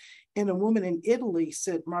records, and a woman in Italy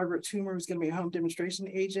sent Margaret Toomer, who's going to be a home demonstration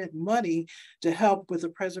agent, money to help with the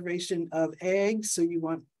preservation of eggs. So you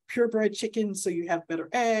want purebred chickens, so you have better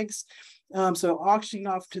eggs. So auctioning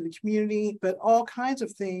off to the community, but all kinds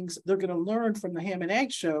of things they're going to learn from the Ham and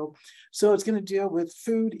Egg Show. So it's going to deal with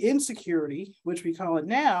food insecurity, which we call it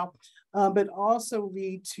now, but also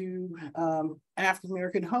lead to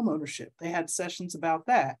African-American home ownership. They had sessions about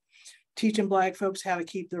that, teaching Black folks how to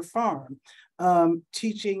keep their farm,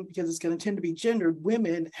 teaching, because it's going to tend to be gendered,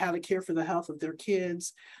 women how to care for the health of their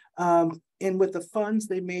kids. And with the funds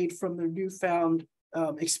they made from their newfound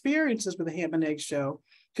experiences with the ham and egg show,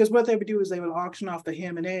 because what they would do is they would auction off the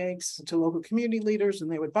ham and eggs to local community leaders,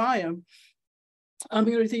 and they would buy them.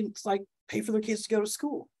 Things like pay for their kids to go to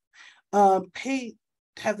school,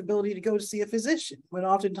 have the ability to go to see a physician, when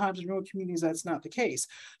oftentimes in rural communities that's not the case.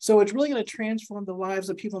 So it's really going to transform the lives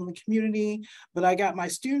of people in the community. But I got my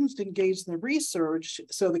students engaged in the research,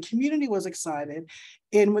 so the community was excited.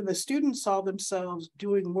 And when the students saw themselves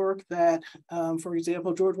doing work that, for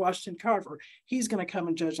example, George Washington Carver, he's going to come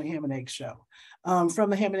and judge the ham and egg show. From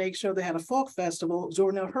the ham and egg show, they had a folk festival.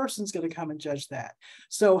 Zora Neale Hurston's going to come and judge that.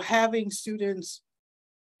 So having students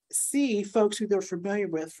see folks who they're familiar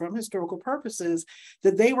with from historical purposes,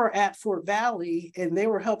 that they were at Fort Valley and they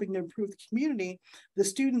were helping to improve the community, the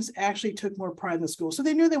students actually took more pride in the school. So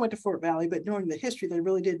they knew they went to Fort Valley, but knowing the history, they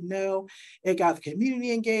really didn't know. It got the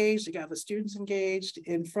community engaged, it got the students engaged.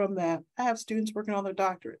 And from that, I have students working on their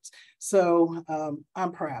doctorates. So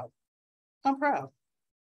I'm proud. I'm proud.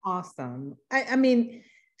 Awesome. I mean,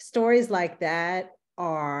 stories like that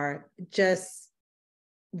are just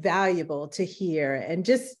valuable to hear, and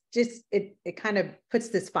just it kind of puts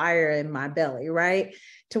this fire in my belly, right,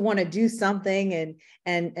 to want to do something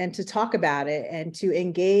and to talk about it and to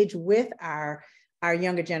engage with our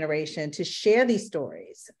younger generation, to share these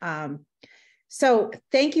stories. So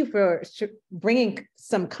thank you for bringing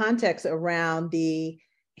some context around the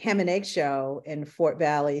ham and egg show in Fort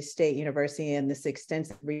Valley State University and this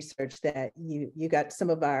extensive research that you got some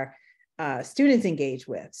of our students engaged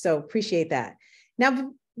with. So appreciate that.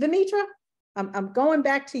 Now, Vemitra, I'm going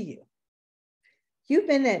back to you. You've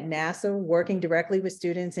been at NASA working directly with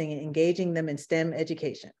students and engaging them in STEM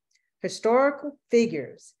education. Historical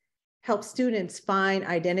figures help students find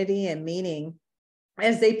identity and meaning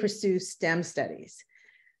as they pursue STEM studies.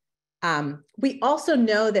 We also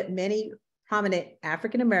know that many prominent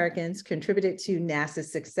African Americans contributed to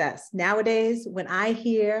NASA's success. Nowadays, when I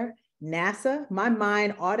hear NASA, my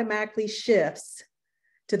mind automatically shifts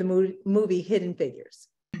to the movie Hidden Figures.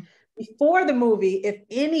 Before the movie, if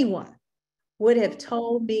anyone would have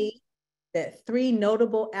told me that 3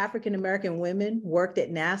 notable African American women worked at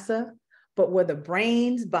NASA, but were the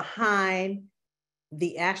brains behind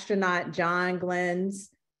the astronaut John Glenn's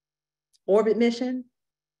orbit mission,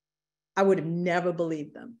 I would have never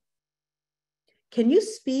believed them. Can you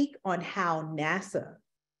speak on how NASA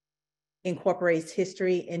incorporates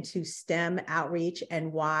history into STEM outreach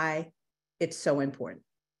and why it's so important?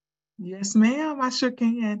 Yes, ma'am, I sure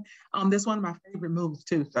can. That's one of my favorite movies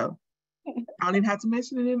too. So I don't even have to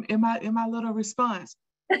mention it in my little response.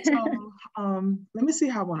 So let me see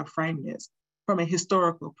how I want to frame this from a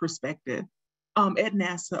historical perspective. At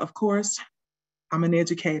NASA, of course, I'm an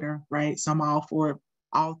educator, right? So I'm all for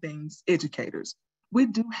all things educators. We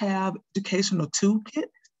do have educational toolkit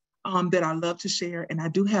that I love to share, and I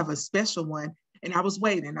do have a special one. And I was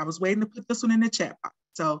waiting to put this one in the chat box.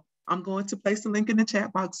 So I'm going to place the link in the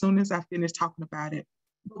chat box as soon as I finish talking about it.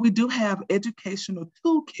 But we do have educational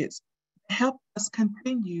toolkits that help us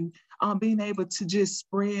continue being able to just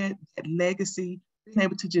spread that legacy, being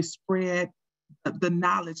able to just spread the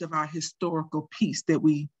knowledge of our historical piece that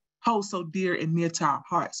we hold so dear and near to our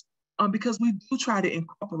hearts. Because we do try to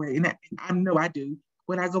incorporate, and I know I do,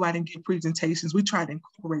 when I go out and give presentations, we try to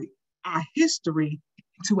incorporate our history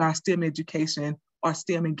into our STEM education or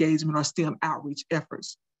STEM engagement or STEM outreach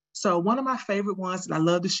efforts. So one of my favorite ones that I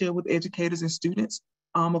love to share with educators and students,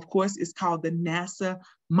 of course, is called the NASA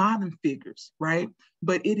Modern Figures, right?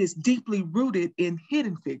 But it is deeply rooted in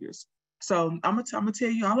Hidden Figures. So I'm gonna tell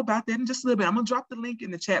you all about that in just a little bit. I'm gonna drop the link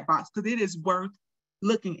in the chat box because it is worth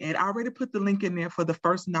looking at. I already put the link in there for the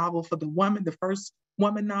first novel, for the first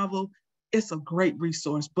woman novel. It's a great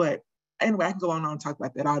resource, but anyway, I can go on and talk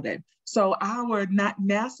about that all day. So our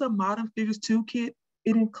NASA Modern Figures Toolkit,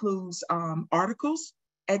 it includes articles,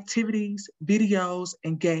 activities, videos,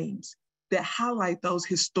 and games that highlight those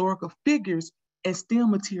historical figures and STEM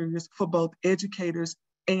materials for both educators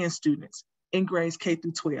and students in grades K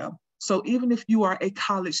through 12. So even if you are a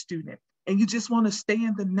college student and you just want to stay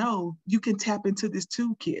in the know, you can tap into this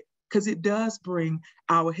toolkit because it does bring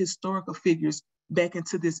our historical figures back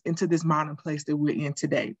into this modern place that we're in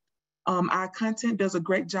today. Our content does a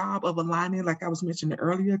great job of aligning, like I was mentioning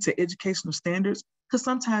earlier, to educational standards, because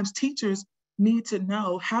sometimes teachers need to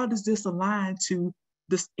know, how does this align to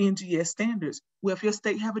the NGS standards? Well, if your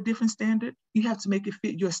state have a different standard, you have to make it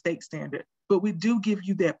fit your state standard. But we do give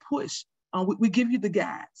you that push. We give you the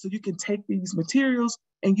guide, so you can take these materials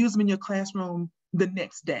and use them in your classroom the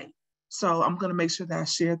next day. So I'm gonna make sure that I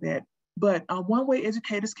share that. But one way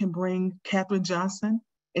educators can bring Katherine Johnson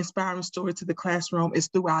inspiring story to the classroom is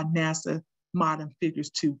through our NASA Modern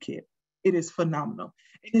Figures Toolkit. It is phenomenal.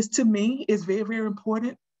 And it's, to me, it's very, very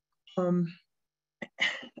important.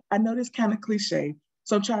 I know this kind of cliche,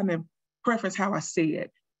 so I'm trying to preference how I say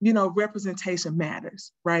it. You know, representation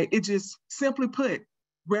matters, right? It just, simply put,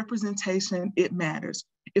 representation, it matters.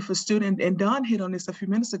 If a student, and Don hit on this a few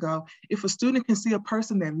minutes ago, if a student can see a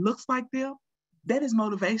person that looks like them, that is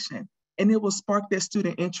motivation. And it will spark that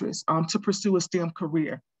student interest to pursue a STEM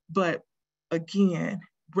career. But again,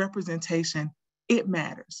 representation, it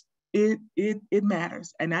matters. It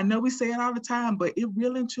matters. And I know we say it all the time, but it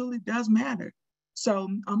really and truly does matter. So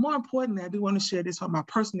more importantly, I do want to share this from my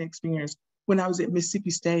personal experience. When I was at Mississippi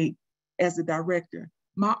State as a director,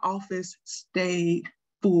 my office stayed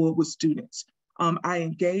full with students. I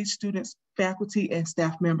engaged students, faculty, and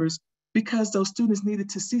staff members because those students needed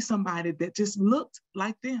to see somebody that just looked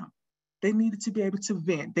like them. They needed to be able to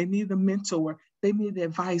vent. They needed a mentor. They needed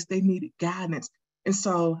advice. They needed guidance. And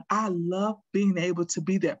so I love being able to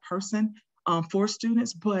be that person for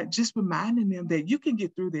students, but just reminding them that you can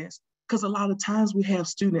get through this, because a lot of times we have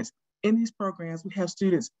students in these programs, we have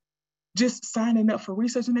students just signing up for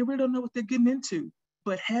research and they really don't know what they're getting into.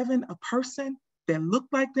 But having a person that look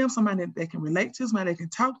like them, somebody that they can relate to, somebody they can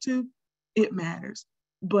talk to, it matters.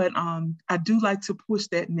 But I do like to push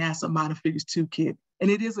that NASA Modern Figures 2 kit.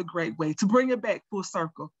 And it is a great way to bring it back full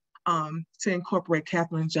circle, to incorporate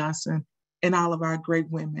Katherine Johnson and all of our great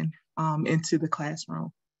women into the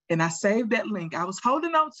classroom. And I saved that link. I was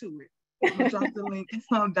holding on to it. I'm gonna drop the link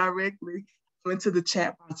directly into the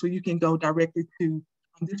chat box where you can go directly to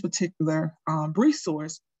this particular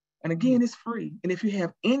resource. And again, it's free. And if you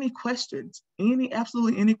have any questions,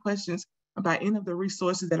 absolutely any questions about any of the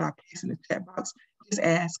resources that I place in the chat box, just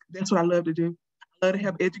ask. That's what I love to do. I love to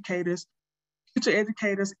help educators, future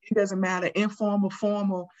educators. It doesn't matter, informal,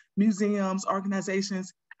 formal, museums,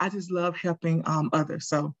 organizations. I just love helping others.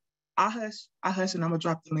 So I hush, and I'm gonna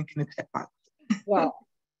drop the link in the chat box. Well,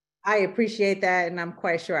 I appreciate that. And I'm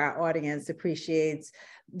quite sure our audience appreciates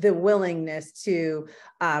the willingness to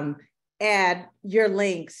add your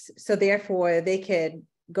links. So therefore they could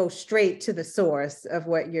go straight to the source of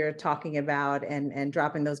what you're talking about and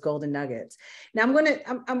dropping those golden nuggets. Now I'm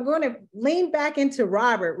going to lean back into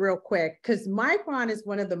Robert real quick, because Micron is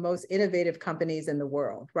one of the most innovative companies in the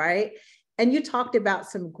world, right? And you talked about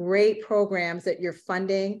some great programs that you're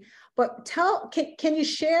funding, but can you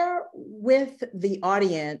share with the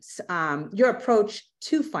audience your approach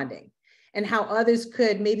to funding and how others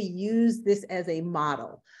could maybe use this as a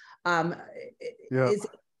model?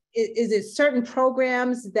 Is it certain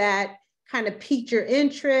programs that kind of piqued your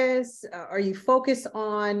interest? Are you focused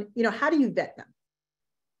on, how do you vet them?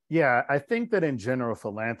 Yeah, I think that in general,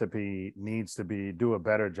 philanthropy needs to do a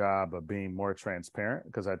better job of being more transparent,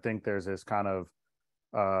 because I think there's this kind of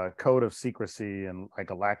code of secrecy and like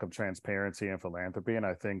a lack of transparency in philanthropy. And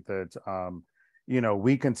I think that,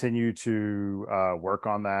 we continue to work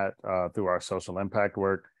on that through our social impact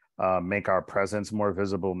work, make our presence more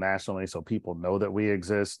visible nationally so people know that we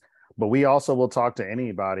exist. But we also will talk to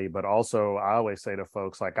anybody, but also I always say to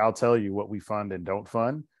folks, like, I'll tell you what we fund and don't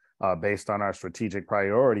fund based on our strategic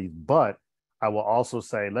priorities, but I will also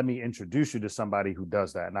say, let me introduce you to somebody who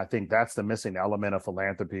does that. And I think that's the missing element of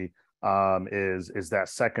philanthropy, is that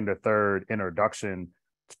second or third introduction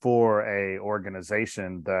for a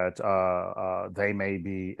organization that they may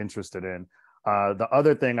be interested in. The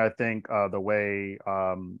other thing I think, the way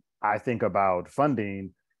I think about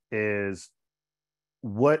funding is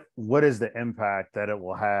what is the impact that it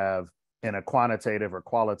will have in a quantitative or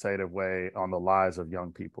qualitative way on the lives of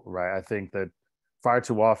young people, right? I think that far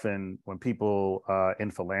too often when people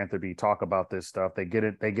in philanthropy talk about this stuff, they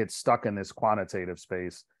get stuck in this quantitative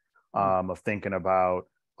space of thinking about,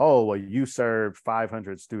 oh, well, you served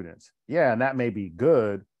 500 students. Yeah, and that may be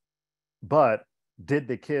good, but did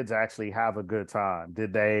the kids actually have a good time?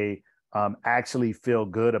 Did they actually feel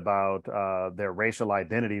good about their racial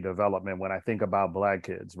identity development when I think about Black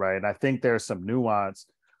kids, right? And I think there's some nuance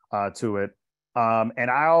to it.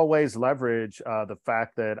 And I always leverage the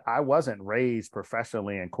fact that I wasn't raised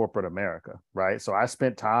professionally in corporate America, right? So I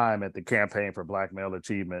spent time at the Campaign for Black Male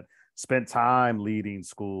Achievement, spent time leading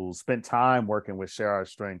schools, spent time working with Share Our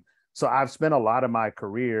Strength. So I've spent a lot of my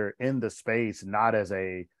career in the space, not as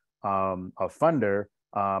a funder.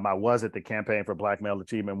 I was at the Campaign for Black Male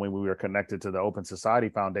Achievement when we were connected to the Open Society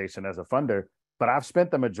Foundation as a funder, but I've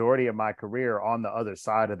spent the majority of my career on the other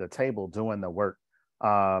side of the table doing the work.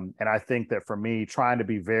 And I think that for me, trying to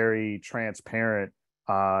be very transparent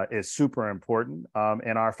is super important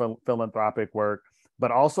in our philanthropic work, but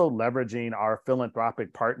also leveraging our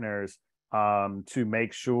philanthropic partners to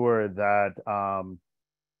make sure that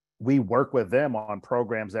we work with them on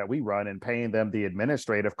programs that we run and paying them the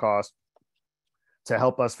administrative costs to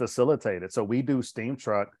help us facilitate it. So we do Steam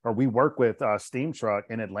Truck, or we work with Steam Truck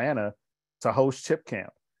in Atlanta to host Chip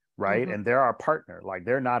Camp, right? And they're our partner. Like,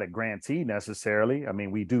 they're not a grantee necessarily. I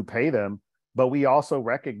mean, we do pay them, but we also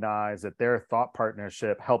recognize that their thought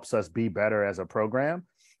partnership helps us be better as a program.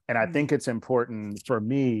 And I think it's important for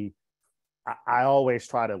me, I always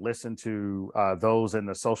try to listen to those in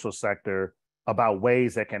the social sector about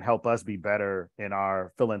ways that can help us be better in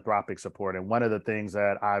our philanthropic support. And one of the things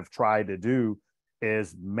that I've tried to do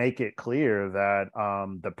is make it clear that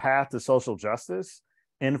the path to social justice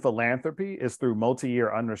in philanthropy is through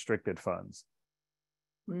multi-year unrestricted funds,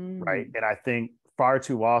 right? And I think far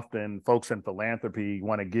too often folks in philanthropy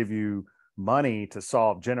want to give you money to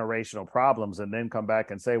solve generational problems and then come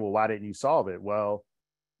back and say, well, why didn't you solve it? Well,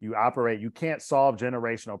 you can't solve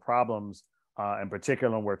generational problems, in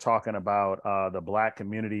particular when we're talking about the Black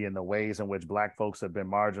community and the ways in which Black folks have been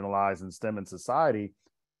marginalized in STEM and society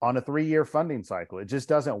on a 3-year funding cycle. It just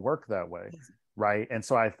doesn't work that way, right? And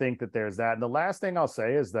so I think that there's that. And the last thing I'll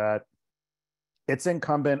say is that it's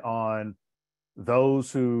incumbent on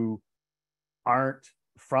those who aren't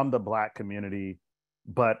from the Black community,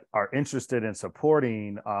 but are interested in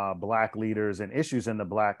supporting Black leaders and issues in the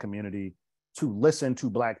Black community to listen to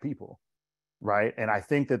Black people, right? And I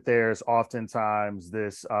think that there's oftentimes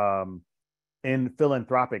this, in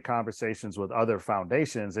philanthropic conversations with other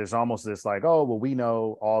foundations, there's almost this like, oh, well, we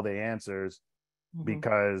know all the answers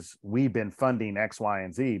because we've been funding X, Y,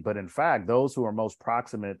 and Z. But in fact, those who are most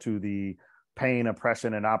proximate to the pain,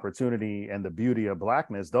 oppression, and opportunity and the beauty of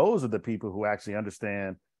Blackness, those are the people who actually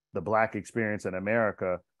understand the Black experience in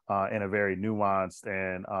America in a very nuanced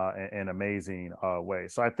and amazing way.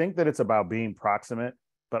 So I think that it's about being proximate,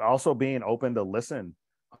 but also being open to listen.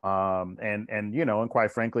 And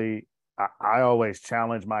quite frankly, I always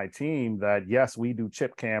challenge my team that, yes, we do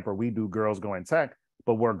Chip Camp or we do Girls Going Tech,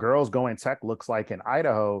 but where Girls Going Tech looks like in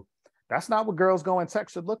Idaho, that's not what Girls Going Tech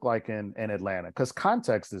should look like in Atlanta, because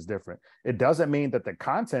context is different. It doesn't mean that the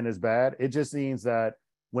content is bad. It just means that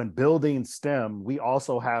when building STEM, we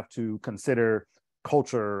also have to consider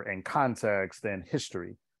culture and context and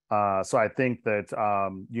history. So I think that,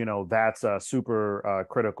 that's super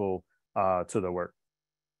critical to the work.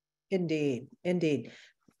 Indeed, indeed.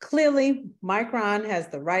 Clearly, Micron has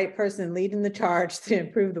the right person leading the charge to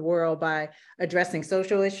improve the world by addressing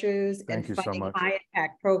social issues and funding high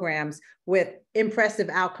impact programs with impressive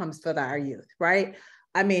outcomes for our youth, right?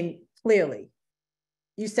 I mean, clearly,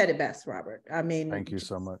 you said it best, Robert. I mean, thank you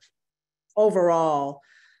so much. Overall,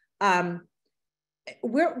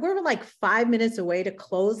 we're like 5 minutes away to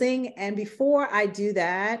closing. And before I do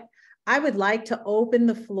that, I would like to open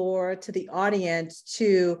the floor to the audience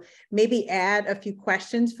to maybe add a few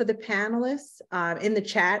questions for the panelists in the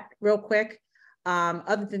chat real quick.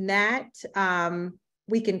 Other than that,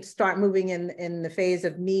 we can start moving in the phase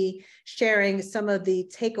of me sharing some of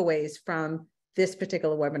the takeaways from this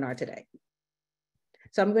particular webinar today.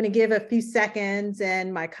 So I'm going to give a few seconds,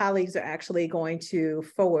 and my colleagues are actually going to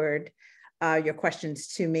forward your questions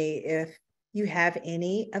to me if you have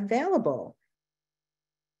any available.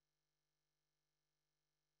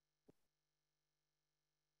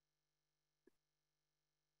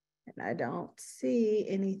 And I don't see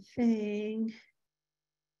anything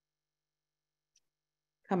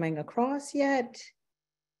coming across yet.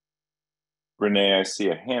 Renee, I see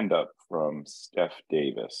a hand up from Steph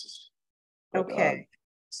Davis. But, okay.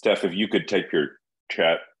 Steph, if you could type your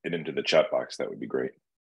chat into the chat box, that would be great.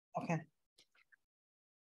 Okay.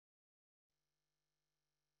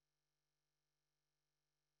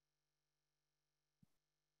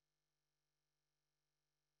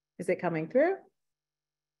 Is it coming through?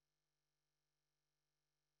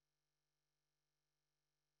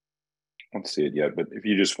 I don't see it yet, but if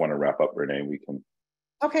you just want to wrap up, Renee, we can.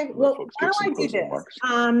 Okay, well, why don't I do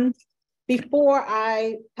this? Before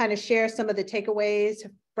I kind of share some of the takeaways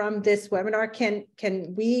from this webinar,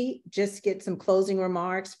 can we just get some closing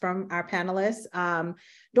remarks from our panelists?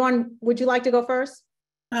 Dawn, would you like to go first?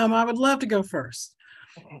 I would love to go first.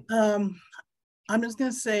 Okay. I'm just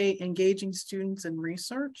going to say engaging students in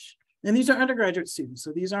research. And these are undergraduate students,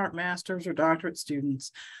 so these aren't master's or doctorate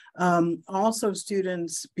students. Also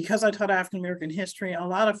students, because I taught African-American history, a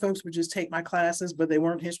lot of folks would just take my classes, but they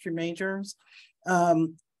weren't history majors.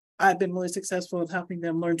 I've been really successful in helping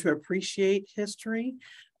them learn to appreciate history,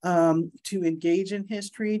 to engage in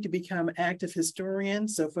history, to become active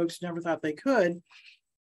historians, so folks never thought they could.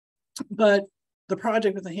 But the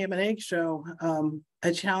project with the Ham and Egg Show,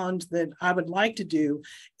 a challenge that I would like to do,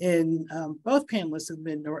 in both panelists have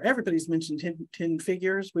been, or everybody's mentioned Hidden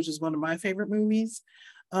Figures, which is one of my favorite movies.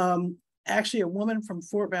 Actually, a woman from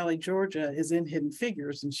Fort Valley, Georgia is in Hidden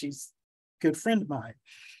Figures, and she's good friend of mine.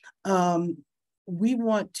 We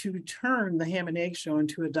want to turn the Ham and Egg Show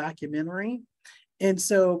into a documentary. And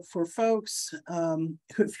so for folks,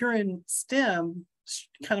 if you're in STEM,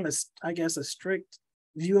 kind of I guess a strict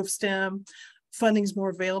view of STEM, funding's more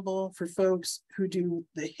available. For folks who do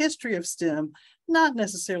the history of STEM, not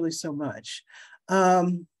necessarily so much.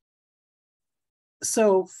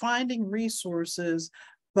 So finding resources,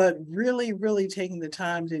 but really, really taking the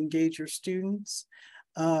time to engage your students.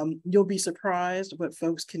 You'll be surprised what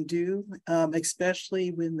folks can do,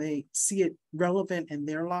 especially when they see it relevant in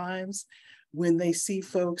their lives. When they see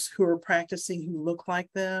folks who are practicing who look like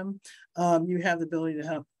them, you have the ability to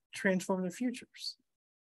help transform their futures.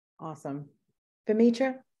 Awesome.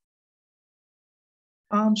 Vemitra?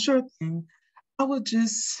 Sure thing. I would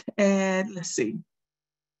just add, let's see.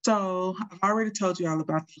 So I've already told you all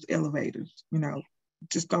about those elevators,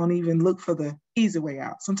 just don't even look for the easy way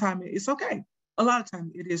out. Sometimes it's okay. A lot of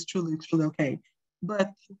times it is truly, truly okay. But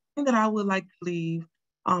the thing that I would like to leave,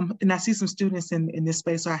 and I see some students in this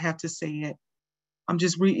space, so I have to say it. I'm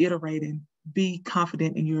just reiterating, be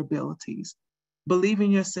confident in your abilities. Believe in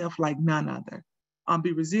yourself like none other.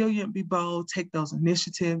 Be resilient, be bold, take those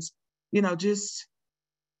initiatives. Just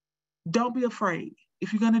don't be afraid.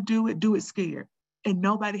 If you're gonna do it scared. And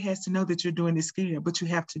nobody has to know that you're doing it scared, but you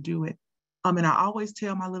have to do it. And I always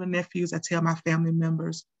tell my little nephews, I tell my family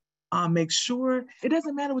members, make sure, it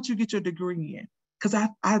doesn't matter what you get your degree in. Because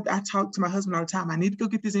I talk to my husband all the time, I need to go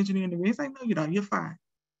get this engineering degree. He's like, no, you're fine.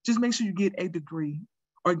 Just make sure you get a degree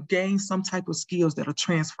or gain some type of skills that are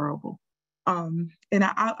transferable. And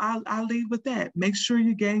I'll leave with that. Make sure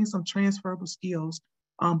you gain some transferable skills,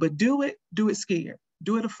 but do it scared,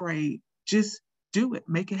 do it afraid, just do it,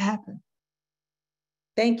 make it happen.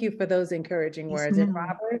 Thank you for those encouraging words. And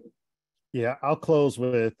Robert? Yeah, I'll close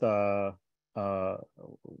with one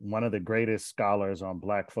of the greatest scholars on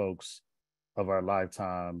Black folks of our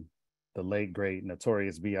lifetime, the late, great,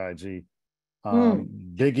 notorious B.I.G.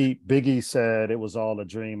 Biggie said it was all a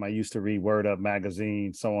dream. I used to read Word Up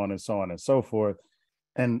magazine, so on and so on and so forth.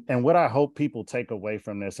 And what I hope people take away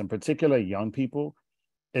from this, in particular young people,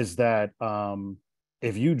 is that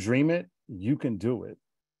if you dream it, you can do it.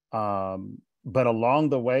 But along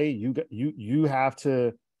the way, you have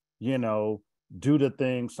to, do the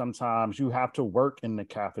things. Sometimes you have to work in the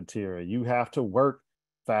cafeteria. You have to work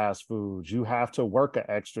fast foods. You have to work an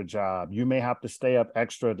extra job. You may have to stay up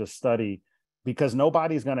extra to study because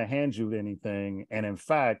nobody's going to hand you anything. And in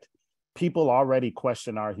fact, people already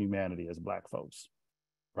question our humanity as Black folks,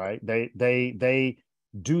 right? They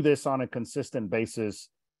do this on a consistent basis.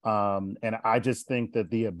 And I just think that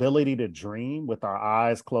the ability to dream with our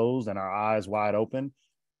eyes closed and our eyes wide open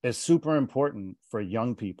is super important for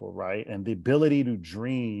young people, right? And the ability to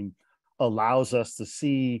dream allows us to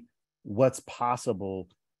see what's possible,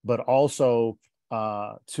 but also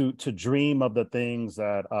to dream of the things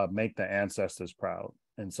that make the ancestors proud.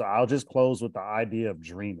 And so I'll just close with the idea of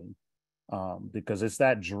dreaming, because it's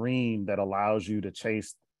that dream that allows you to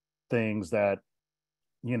chase things that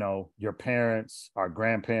your parents, our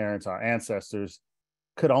grandparents, our ancestors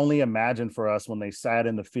could only imagine for us when they sat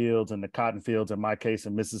in the fields and the cotton fields, in my case,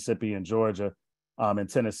 in Mississippi and Georgia, in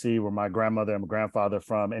Tennessee, where my grandmother and my grandfather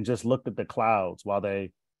from, and just looked at the clouds while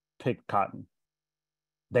they picked cotton.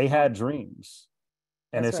 They had dreams.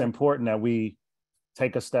 And it's important that we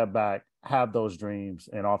take a step back, have those dreams,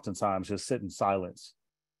 and oftentimes just sit in silence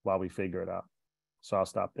while we figure it out. So I'll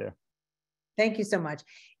stop there. Thank you so much.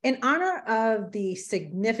 In honor of the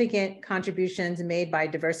significant contributions made by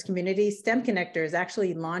diverse communities, STEMconnector is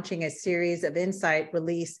actually launching a series of insight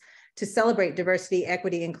release to celebrate diversity,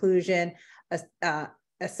 equity, inclusion,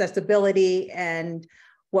 accessibility. And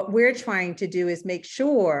what we're trying to do is make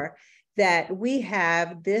sure that we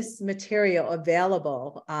have this material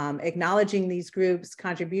available, acknowledging these groups'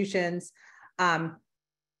 contributions.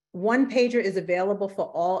 One pager is available for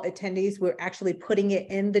all attendees. We're actually putting it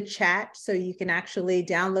in the chat so you can actually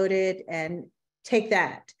download it and take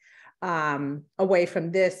that away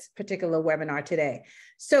from this particular webinar today.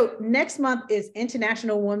 So next month is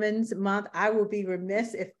International Women's Month. I will be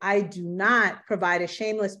remiss if I do not provide a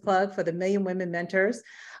shameless plug for the Million Women Mentors.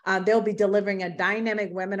 They'll be delivering a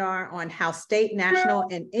dynamic webinar on how state, national,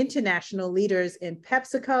 and international leaders in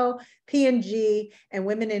PepsiCo, P&G, and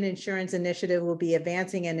Women in Insurance Initiative will be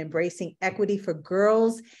advancing and embracing equity for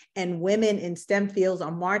girls and women in STEM fields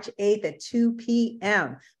on March 8th at 2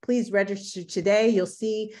 p.m. Please register today. You'll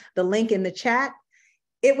see the link in the chat.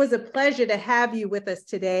 It was a pleasure to have you with us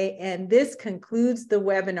today, and this concludes the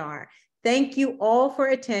webinar. Thank you all for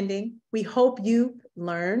attending. We hope you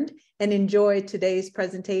learned and enjoyed today's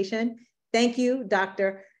presentation. Thank you,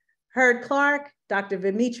 Dr. Hurd Clark, Dr.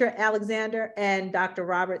 Vemitra Alexander, and Dr.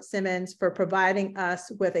 Robert Simmons for providing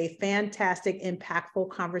us with a fantastic, impactful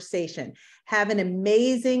conversation. Have an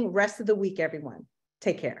amazing rest of the week, everyone.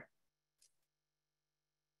 Take care.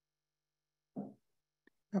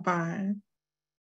 Bye-bye.